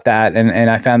about that, and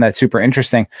I found that super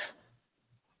interesting.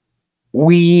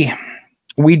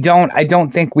 I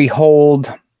don't think we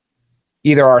hold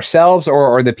either ourselves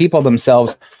or the people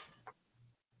themselves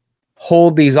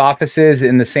hold these offices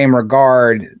in the same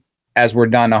regard as were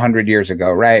done 100 years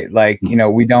ago, right? Like,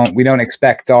 we don't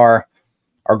expect our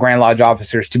Grand Lodge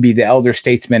officers to be the elder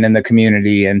statesmen in the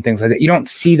community and things like that. You don't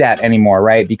see that anymore,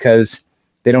 right? Because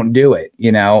they don't do it,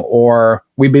 or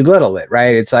we belittle it,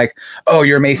 right? It's like, oh,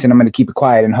 you're a Mason. I'm going to keep it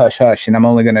quiet and hush, hush. And I'm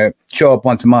only going to show up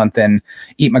once a month and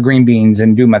eat my green beans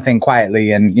and do my thing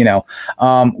quietly. And,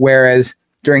 whereas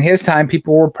during his time,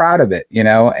 people were proud of it,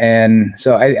 And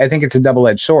so I think it's a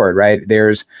double-edged sword, right?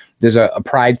 There's a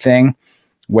pride thing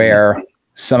where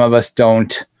some of us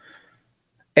don't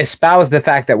espouse the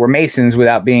fact that we're Masons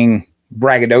without being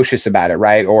braggadocious about it,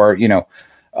 right? Or,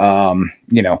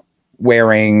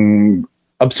 wearing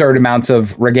absurd amounts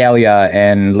of regalia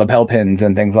and lapel pins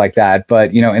and things like that.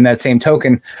 But, in that same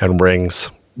token, and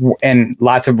rings and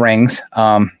lots of rings,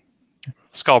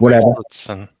 skull whatever. bracelets,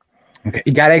 and okay.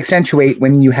 You got to accentuate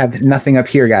when you have nothing up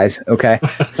here, guys. Okay.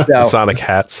 So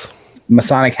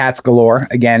Masonic hats galore,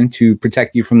 again, to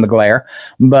protect you from the glare.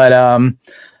 But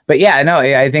yeah, no,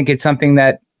 I think it's something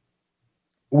that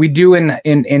we do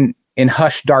in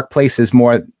hushed, dark places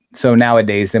more so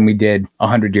nowadays than we did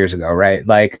 100 years ago, right?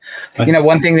 Like,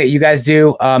 one thing that you guys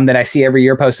do that I see every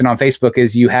year posted on Facebook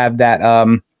is you have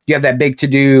that big to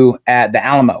do at the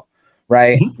Alamo,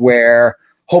 right? Mm-hmm. Where a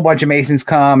whole bunch of Masons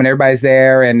come and everybody's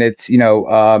there, and it's you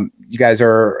guys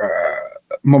are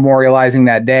memorializing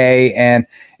that day, and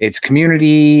it's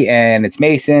community and it's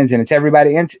Masons and it's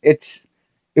everybody, and it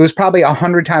was probably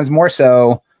 100 times more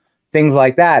so things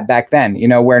like that back then,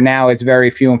 where now it's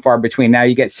very few and far between. Now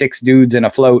you get 6 dudes in a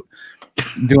float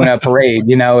doing a parade,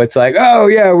 it's like, oh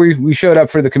yeah, we showed up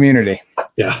for the community.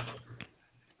 Yeah.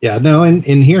 Yeah. No, and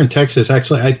here in Texas,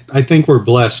 actually, I think we're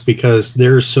blessed because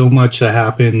there's so much that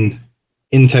happened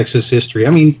in Texas history.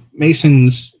 I mean,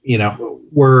 Masons,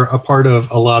 were a part of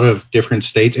a lot of different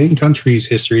states and countries'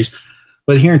 histories,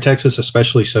 but here in Texas,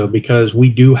 especially so, because we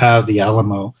do have the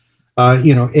Alamo,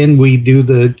 and we do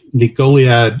the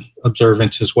Goliad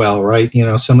observance as well, right?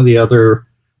 Some of the other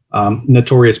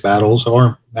notorious battles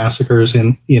or massacres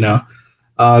in,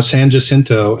 San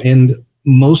Jacinto. And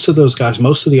most of those guys,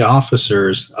 most of the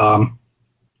officers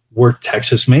were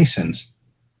Texas Masons.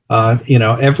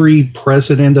 Every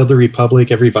president of the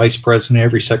Republic, every vice president,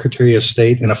 every secretary of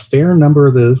state, and a fair number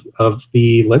of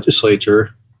the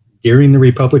legislature during the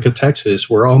Republic of Texas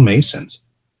were all Masons.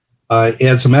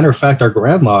 As a matter of fact, our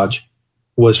Grand Lodge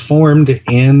was formed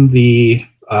in the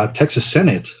Texas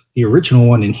Senate, the original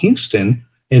one in Houston,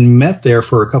 and met there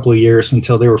for a couple of years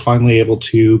until they were finally able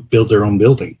to build their own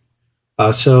building.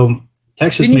 So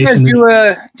Texas Mason.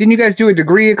 Didn't you guys do a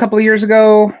degree a couple of years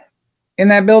ago in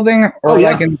that building, or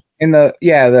like in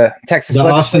the Texas, the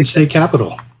Austin State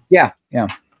Capitol? Yeah.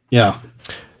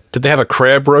 Did they have a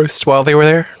crab roast while they were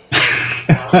there?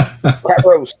 Crab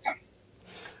roast.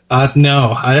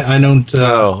 No, I don't.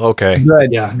 Okay.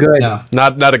 Good. Yeah. Good. No.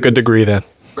 Not a good the then.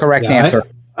 Correct answer.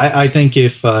 I think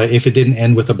if it didn't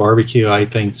end with a barbecue, I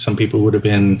think some people would have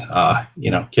been,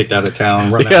 kicked out of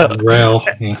town, run out on the rail,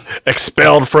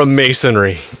 expelled from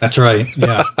Masonry. That's right.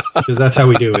 Yeah, because that's how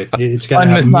we do it. It's got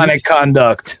unmasonic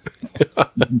conduct.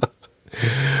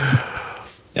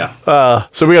 Yeah.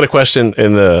 So we got a question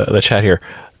in the chat here.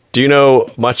 Do you know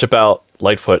much about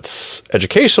Lightfoot's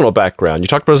educational background? You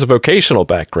talked about his vocational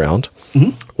background.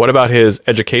 Mm-hmm. What about his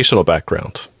educational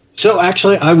background? So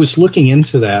actually, I was looking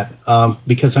into that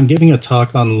because I'm giving a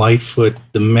talk on Lightfoot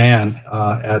the man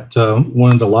at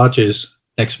one of the lodges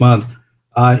next month.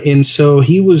 And so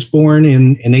he was born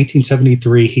in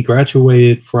 1873. He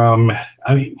graduated from,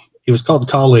 it was called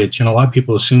college, and a lot of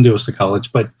people assumed it was the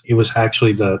college, but it was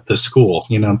actually the school.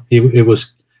 It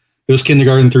was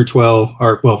kindergarten through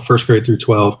 12, first grade through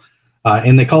 12.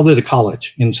 And they called it a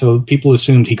college. And so people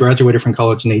assumed he graduated from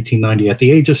college in 1890 at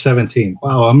the age of 17.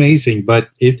 Wow, amazing. But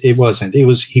it wasn't.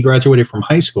 He graduated from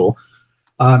high school.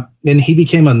 And he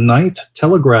became a night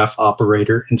telegraph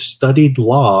operator and studied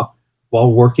law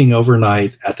while working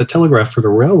overnight at the telegraph for the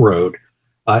railroad.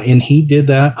 And he did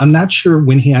that. I'm not sure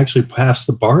when he actually passed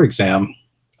the bar exam.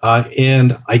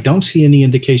 And I don't see any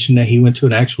indication that he went to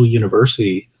an actual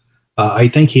university. I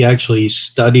think he actually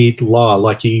studied law,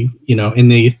 like you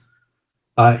didn't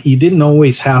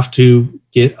always have to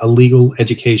get a legal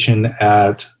education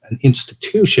at an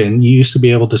institution. You used to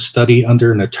be able to study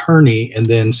under an attorney and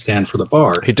then stand for the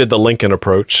bar. He did the Lincoln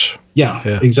approach. Yeah.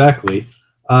 Exactly.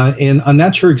 And I'm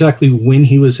not sure exactly when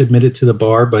he was admitted to the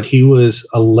bar, but he was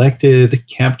elected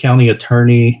Camp County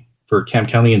attorney for Camp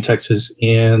County in Texas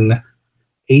in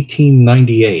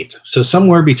 1898. So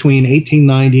somewhere between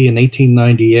 1890 and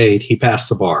 1898, he passed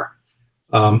the bar.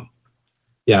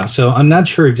 So I'm not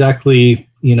sure exactly,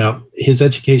 his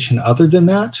education other than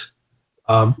that.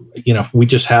 We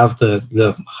just have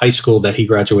the high school that he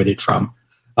graduated from.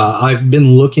 I've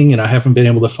been looking and I haven't been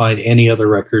able to find any other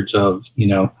records of,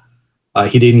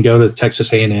 he didn't go to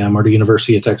Texas A&M or the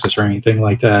University of Texas or anything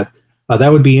like that. That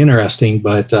would be interesting,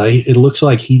 but it looks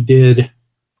like he did.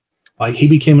 He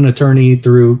became an attorney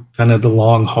through kind of the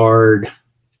long, hard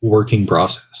working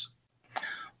process.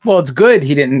 Well, it's good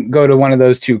he didn't go to one of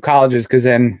those two colleges, because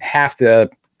then half the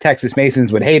Texas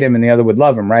Masons would hate him and the other would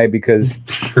love him, right? Because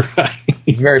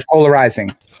it's very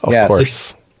polarizing. Of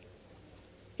course.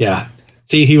 Yeah.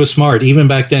 See, he was smart. Even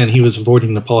back then, he was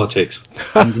avoiding the politics.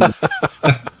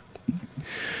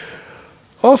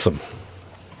 Awesome.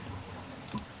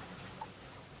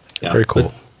 Yeah, very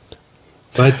cool.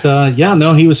 But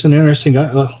he was an interesting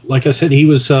guy. Like I said, he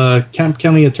was Camp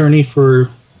County attorney for.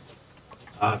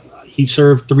 He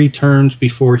served 3 terms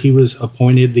before he was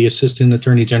appointed the assistant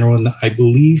attorney general in, I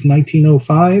believe,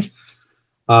 1905.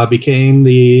 Became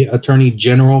the attorney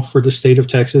general for the state of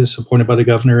Texas, appointed by the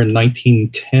governor in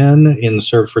 1910, and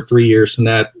served for 3 years in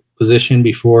that position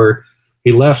before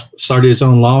he left. Started his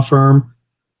own law firm,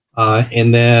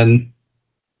 and then.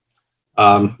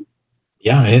 And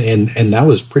that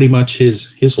was pretty much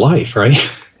his life, right?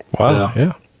 Wow.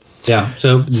 Yeah.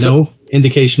 So no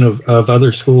indication of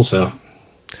other schools, though.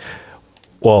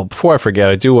 Well, before I forget,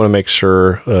 I do want to make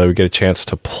sure we get a chance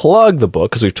to plug the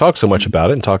book, because we've talked so much about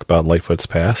it and talk about Lightfoot's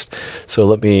past. So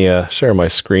let me share my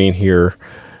screen here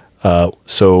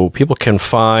so people can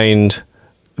find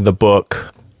the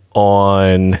book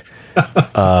on...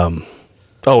 oh,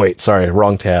 wait, sorry,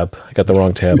 wrong tab. I got the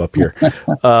wrong tab up here.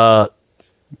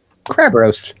 Crab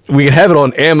roast. We can have it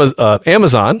on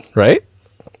Amazon, right?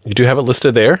 You do have it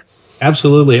listed there?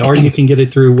 Absolutely. Or you can get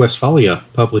it through Westphalia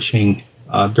Publishing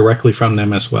directly from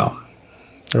them as well.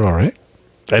 All right.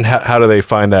 And how do they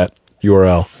find that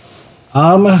URL?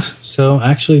 So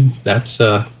actually, that's,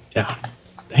 dang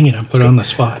it, I'm put on the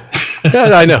spot.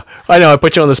 Yeah, I know. I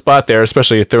put you on the spot there,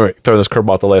 especially throwing this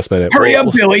curveball at the last minute. Hurry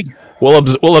up, Billy.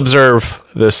 We'll observe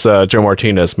this Joe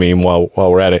Martinez meme while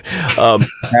we're at it.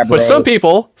 But some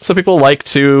people like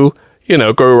to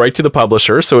go right to the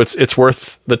publisher, so it's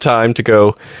worth the time to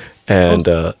go and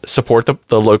support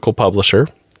the local publisher.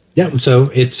 Yeah, so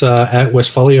it's at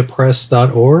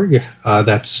westphaliapress.org.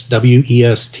 That's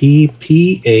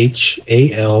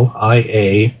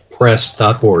WESTPHALIA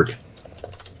press.org.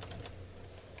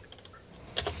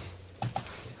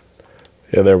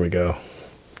 Yeah, there we go.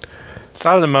 It's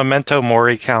not a Memento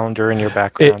Mori calendar in your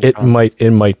background.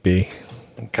 It might be.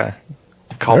 Okay.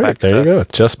 Call All right, back. There you go.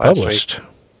 Just published.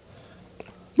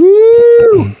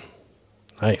 Woo!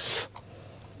 Nice.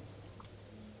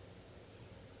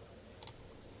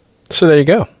 So there you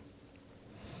go.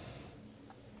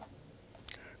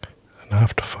 And I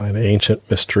have to find Ancient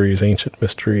Mysteries.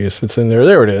 It's in there.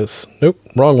 There it is. Nope,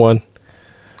 wrong one.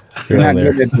 You're on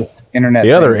there. Internet.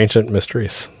 The other Ancient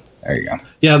Mysteries. There you go.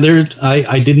 Yeah,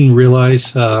 I didn't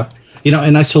realize,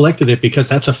 and I selected it because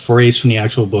that's a phrase from the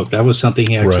actual book. That was something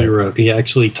he actually wrote. He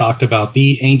actually talked about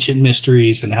the ancient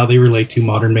mysteries and how they relate to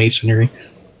modern masonry.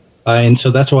 And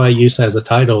so that's why I used that as a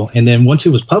title. And then once it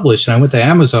was published and I went to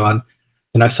Amazon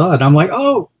and I saw it, I'm like,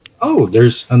 oh,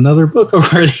 there's another book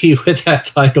already with that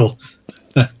title.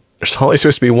 There's only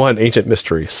supposed to be one, Ancient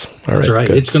Mysteries. All That's right.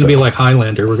 Good. It's going to be like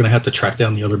Highlander. We're going to have to track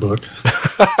down the other book.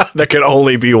 There can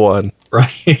only be one.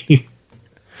 Right.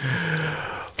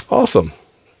 Awesome.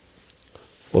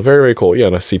 Well, very, very cool. Yeah,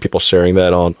 and I see people sharing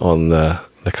that on the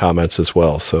comments as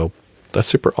well. So that's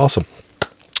super awesome.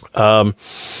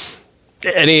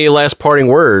 Any last parting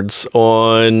words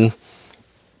on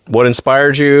what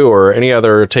inspired you or any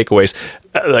other takeaways?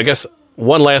 I guess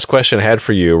one last question I had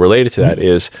for you related to that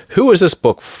is, who is this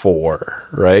book for,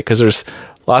 right? Because there's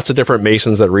lots of different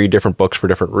Masons that read different books for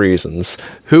different reasons.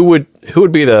 Who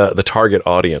would be the target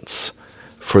audience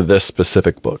for this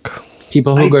specific book?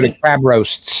 People who go to crab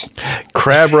roasts.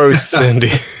 Crab roasts,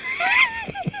 Cindy.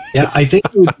 Yeah, I think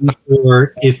it would be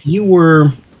for if you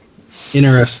were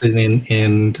interested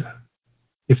in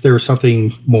if there was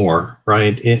something more,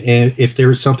 right? And if there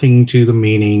was something to the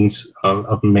meanings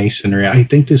of Masonry, I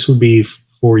think this would be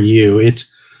for you. It's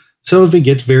some of it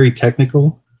gets very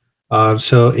technical,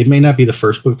 so it may not be the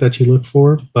first book that you look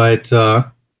for, but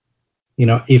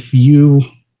if you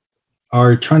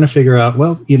are trying to figure out,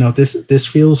 well, this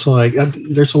feels like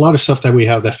there's a lot of stuff that we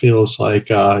have that feels like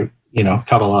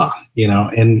Kabbalah,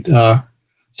 and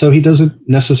so he doesn't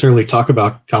necessarily talk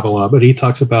about Kabbalah, but he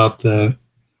talks about the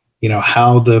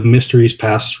how the mysteries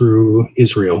passed through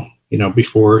Israel,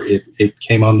 before it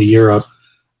came on to Europe.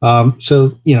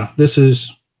 So this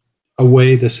is a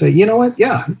way to say, you know what,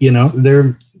 yeah,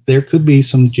 there could be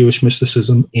some Jewish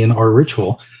mysticism in our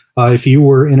ritual. If you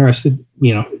were interested,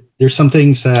 there's some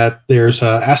things that there's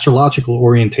astrological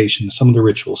orientation to some of the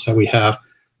rituals that we have.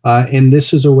 And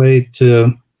this is a way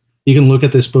you can look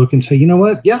at this book and say, you know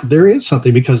what? Yeah, there is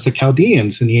something, because the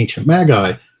Chaldeans and the ancient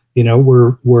Magi,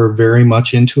 were very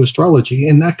much into astrology,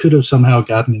 and that could have somehow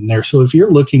gotten in there. So if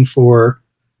you're looking for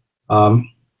a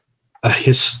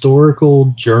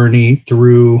historical journey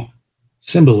through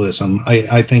symbolism,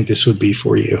 I think this would be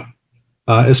for you.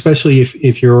 Especially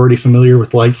if you're already familiar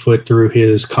with Lightfoot through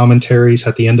his commentaries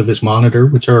at the end of his monitor,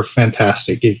 which are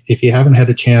fantastic. If you haven't had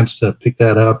a chance to pick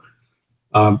that up,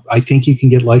 I think you can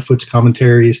get Lightfoot's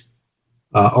commentaries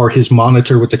or his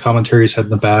monitor with the commentaries in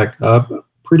the back,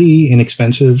 pretty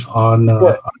inexpensive on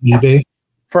eBay.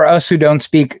 For us who don't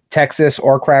speak Texas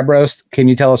or crab roast, can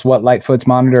you tell us what Lightfoot's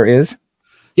monitor is?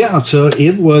 Yeah, so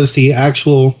it was the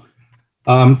actual...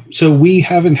 so we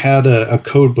haven't had a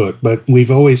code book, but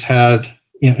we've always had,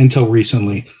 until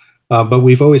recently, but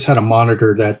we've always had a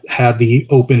monitor that had the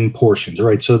open portions,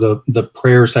 right? So the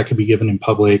prayers that could be given in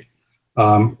public,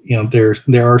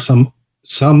 there are some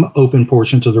open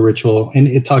portions of the ritual, and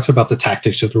it talks about the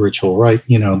tactics of the ritual, right?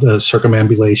 The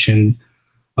circumambulation,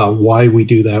 why we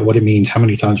do that, what it means, how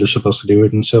many times you're supposed to do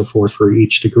it, and so forth for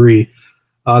each degree.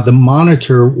 The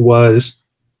monitor was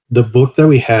the book that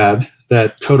we had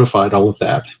that codified all of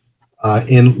that.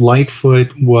 And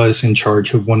Lightfoot was in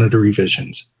charge of one of the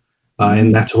revisions.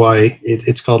 And that's why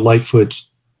it's called Lightfoot's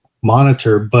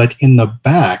Monitor. But in the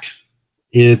back,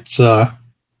 it's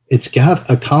got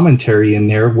a commentary in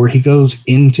there where he goes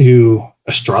into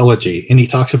astrology, and he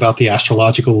talks about the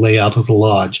astrological layout of the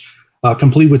lodge,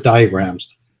 complete with diagrams.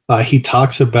 He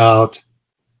talks about,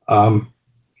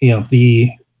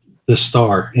 the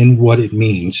star and what it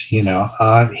means. He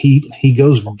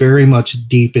goes very much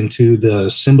deep into the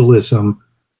symbolism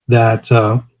that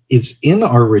is in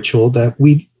our ritual that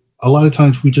a lot of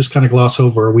times we just kind of gloss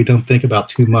over, or we don't think about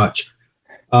too much.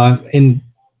 And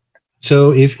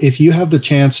so if you have the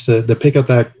chance to pick up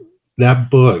that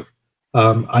book,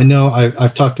 I know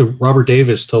I've talked to Robert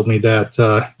Davis, told me that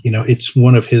it's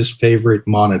one of his favorite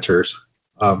monitors,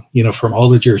 from all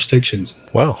the jurisdictions.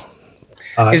 Wow.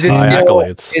 Is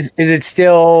it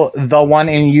still the one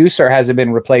in use, or has it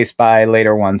been replaced by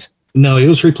later ones? No, it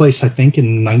was replaced, I think,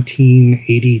 in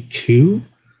 1982.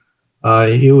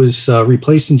 It was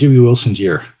replaced in Jimmy Wilson's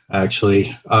year,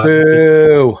 actually.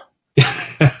 Boo!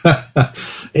 But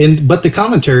the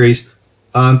commentaries,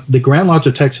 the Grand Lodge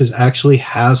of Texas actually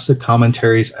has the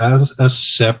commentaries as a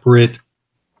separate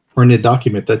printed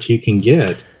document that you can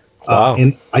get. Wow.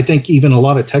 And I think even a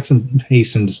lot of Texan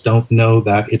Masons don't know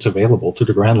that it's available to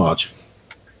the Grand Lodge.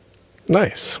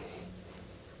 Nice.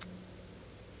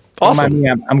 Awesome.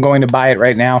 I'm going to buy it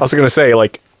right now. I was going to say,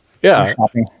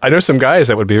 I know some guys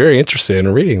that would be very interested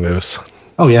in reading those.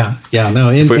 Oh, yeah. Yeah, no.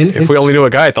 If we only knew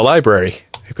a guy at the library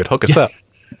who could hook us up.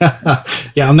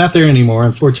 Yeah, I'm not there anymore.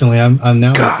 Unfortunately, I'm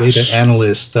now a data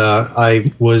analyst.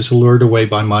 I was lured away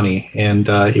by money, and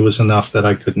it was enough that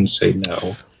I couldn't say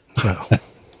no. Wow.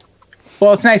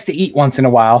 Well, it's nice to eat once in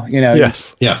a while,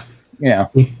 Yes. Yeah.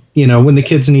 When the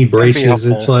kids need braces,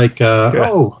 it's like,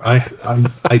 I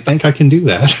think I can do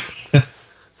that.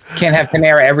 Can't have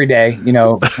Panera every day,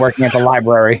 working at the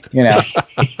library, Yeah.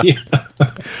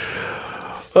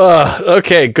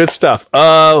 Okay, good stuff.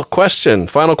 Final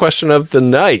question of the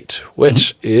night,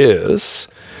 which is,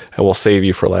 and we'll save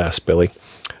you for last, Billy,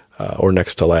 or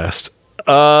next to last.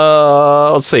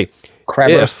 Let's see.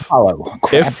 If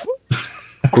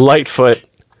Lightfoot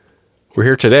were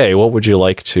here today, what would you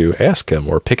like to ask him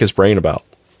or pick his brain about?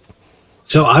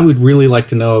 So I would really like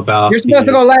to know about... You're supposed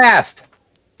to go last.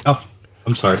 Oh,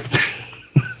 I'm sorry.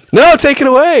 No, take it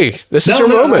away. This is your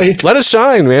moment. Let us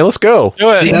shine, man. Let's go. Do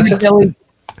it.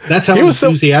 That's how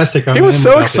enthusiastic I am. He was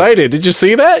so excited. Did you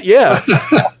see that? Yeah.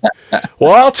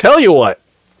 Well, I'll tell you what.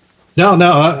 No.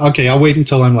 Okay, I'll wait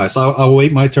until I'm last. I'll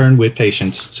wait my turn with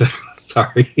patience. So,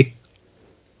 sorry.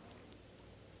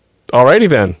 Alrighty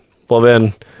then. Well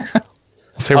then,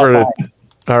 let's hear what it.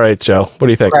 All right, Joe. What do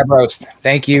you think? Crab roast.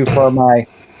 Thank you for my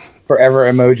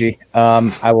forever emoji.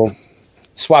 I will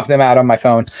swap them out on my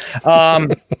phone.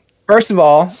 First of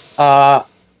all,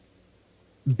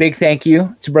 big thank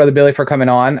you to Brother Billy for coming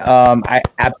on. I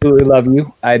absolutely love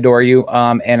you. I adore you.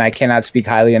 And I cannot speak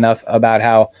highly enough about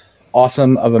how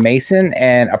awesome of a Mason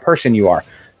and a person you are.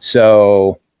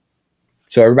 So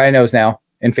everybody knows now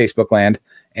in Facebook land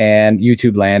and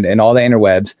YouTube land and all the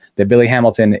interwebs that Billy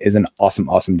Hamilton is an awesome,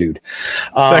 awesome dude.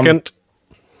 Second.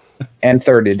 And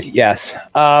thirded, yes.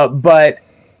 But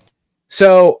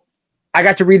so I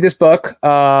got to read this book,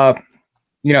 as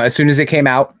soon as it came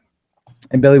out,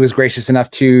 and Billy was gracious enough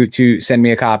to send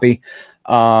me a copy.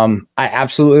 I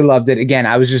absolutely loved it. Again,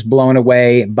 I was just blown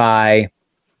away by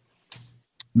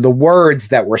the words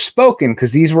that were spoken,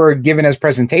 because these were given as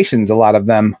presentations, a lot of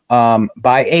them,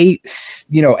 by a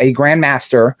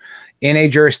grandmaster in a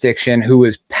jurisdiction who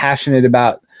was passionate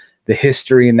about the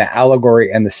history and the allegory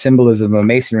and the symbolism of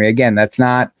Masonry. Again, that's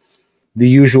not the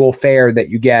usual fare that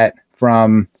you get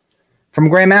from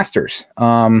grandmasters.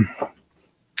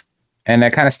 And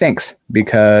that kind of stinks,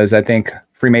 because I think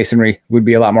Freemasonry would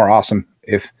be a lot more awesome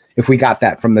if we got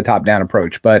that from the top down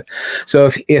approach. But so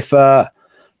if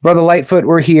Brother Lightfoot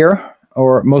were here,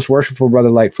 or Most Worshipful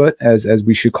Brother Lightfoot, as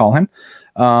we should call him,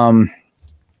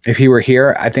 if he were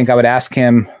here, I think I would ask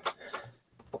him,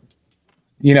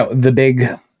 the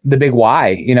big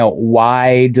why.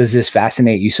 Why does this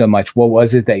fascinate you so much? What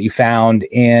was it that you found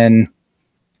in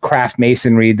craft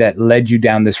masonry that led you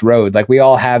down this road? Like, we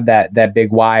all have that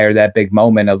big why, or that big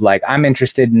moment of like, I'm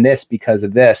interested in this because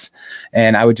of this.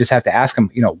 And I would just have to ask him,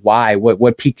 why,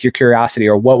 what piqued your curiosity,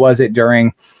 or what was it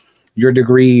during your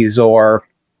degrees or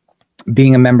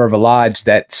being a member of a lodge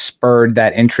that spurred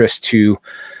that interest to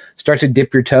start to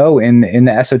dip your toe in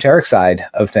the esoteric side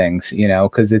of things,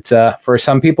 because it's for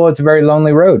some people, it's a very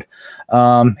lonely road.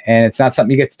 And it's not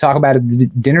something you get to talk about at the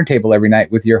dinner table every night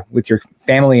with your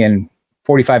family and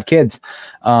 45 kids.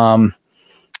 I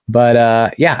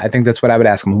think that's what I would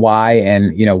ask him. Why,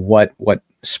 and what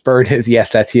spurred his, yes,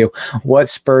 that's you. What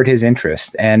spurred his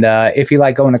interest, and if he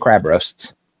liked going to crab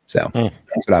roasts. So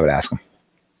that's what I would ask him.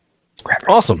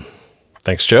 Awesome.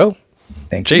 Thanks, Joe.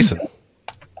 Thank Jason. you.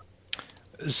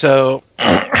 So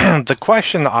the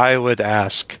question I would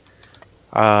ask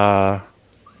Brother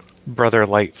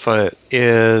Lightfoot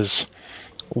is,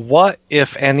 what,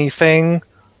 if anything,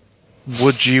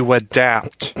 would you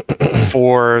adapt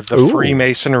for the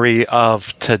Freemasonry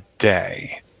of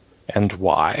today, and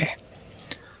why?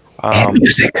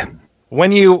 Music.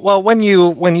 When you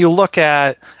look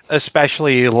at,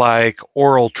 especially like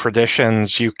oral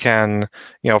traditions, you can,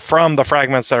 from the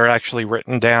fragments that are actually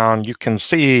written down, you can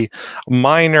see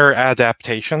minor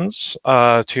adaptations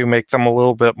to make them a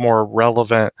little bit more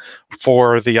relevant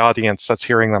for the audience that's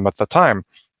hearing them at the time.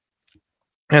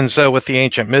 And so with the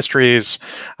ancient mysteries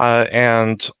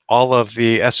and all of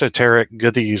the esoteric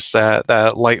goodies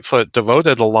that Lightfoot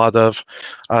devoted a lot of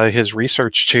his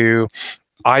research to,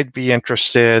 I'd be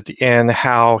interested in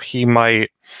how he might,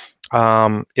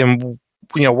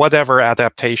 whatever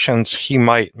adaptations he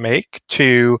might make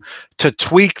to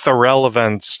tweak the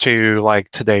relevance to like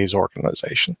today's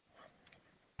organization.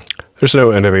 There's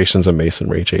no innovations in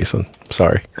Masonry, Jason.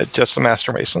 Sorry. Just the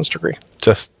Master Mason's degree.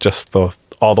 Just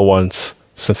all the ones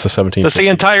since the 1750s. That's the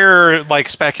entire like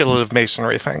speculative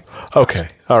Masonry thing. Okay.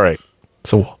 All right.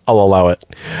 So I'll allow it.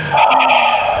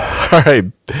 All right,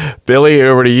 Billy,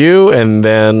 over to you, and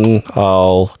then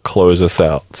I'll close us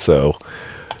out. So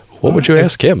what would you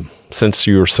ask him, since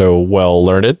you're so well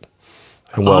learned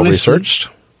and well researched?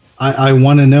 I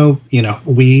want to know,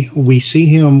 we see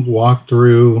him walk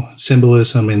through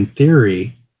symbolism in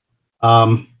theory.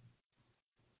 What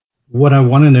I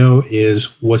want to know is,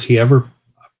 was he ever a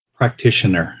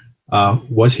practitioner?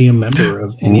 Was he a member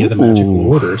of any of the magical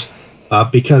orders?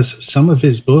 Because some of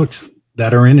his books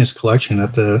that are in his collection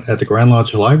at the Grand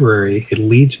Lodge Library, it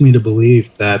leads me to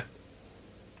believe that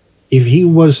if he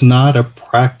was not a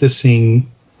practicing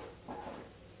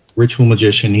ritual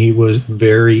magician, he was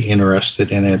very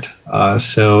interested in it.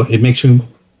 So it makes me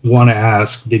want to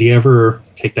ask, did he ever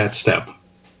take that step?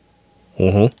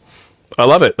 Mm-hmm. I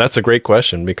love it. That's a great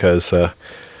question, because,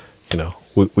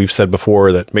 we've said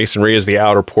before that Masonry is the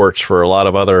outer porch for a lot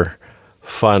of other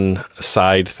fun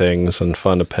side things and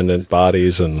fun dependent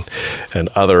bodies and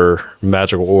other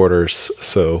magical orders.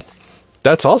 So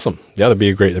that's awesome. Yeah, that'd be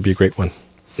a great one.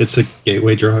 It's a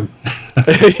gateway drug.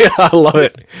 Yeah, I love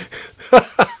it.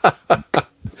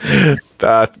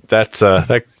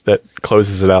 that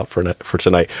closes it out for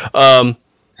tonight.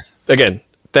 Again,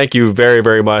 thank you very,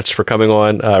 very much for coming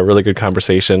on. Really good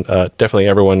conversation. Definitely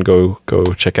everyone go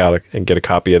check out and get a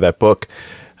copy of that book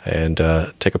and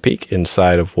take a peek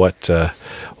inside of what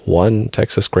one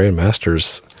Texas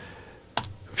Grandmaster's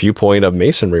viewpoint of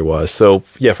Masonry was. So,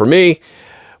 yeah, for me,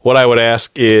 what I would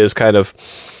ask is kind of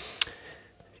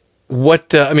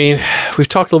what, we've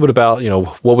talked a little bit about,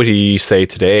 what would he say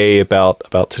today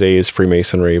about today's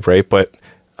Freemasonry, right? But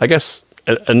I guess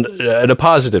in a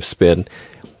positive spin,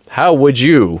 how would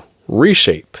you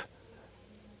reshape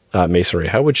Masonry?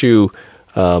 How would you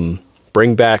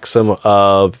bring back some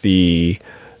of the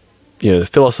the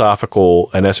philosophical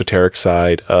and esoteric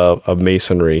side of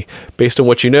Masonry based on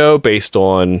what you know, based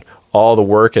on all the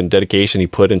work and dedication he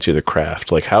put into the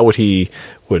craft? Like, how would he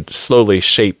slowly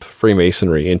shape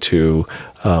Freemasonry into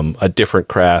a different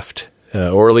craft,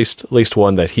 or at least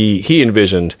one that he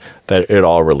envisioned that it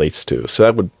all relates to? So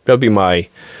that would be my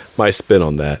spin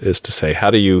on that, is to say, how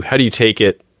do you take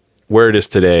it where it is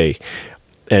today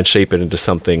and shape it into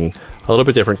something a little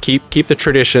bit different? Keep the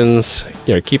traditions,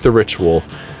 keep the ritual,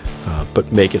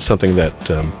 but make it something that,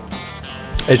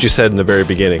 as you said in the very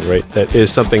beginning, right, that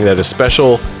is something that is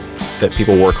special, that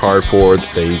people work hard for,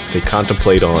 that they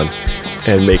contemplate on,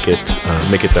 and make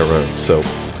it their own. So,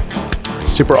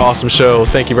 super awesome show.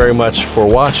 Thank you very much for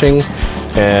watching,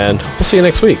 and we'll see you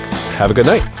next week. Have a good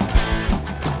night.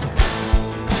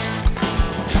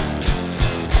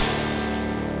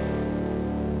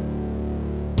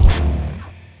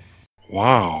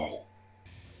 Wow.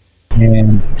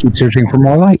 And keep searching for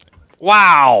more light.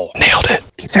 Wow. Nailed it.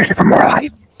 Keep searching for more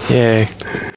light. Yay.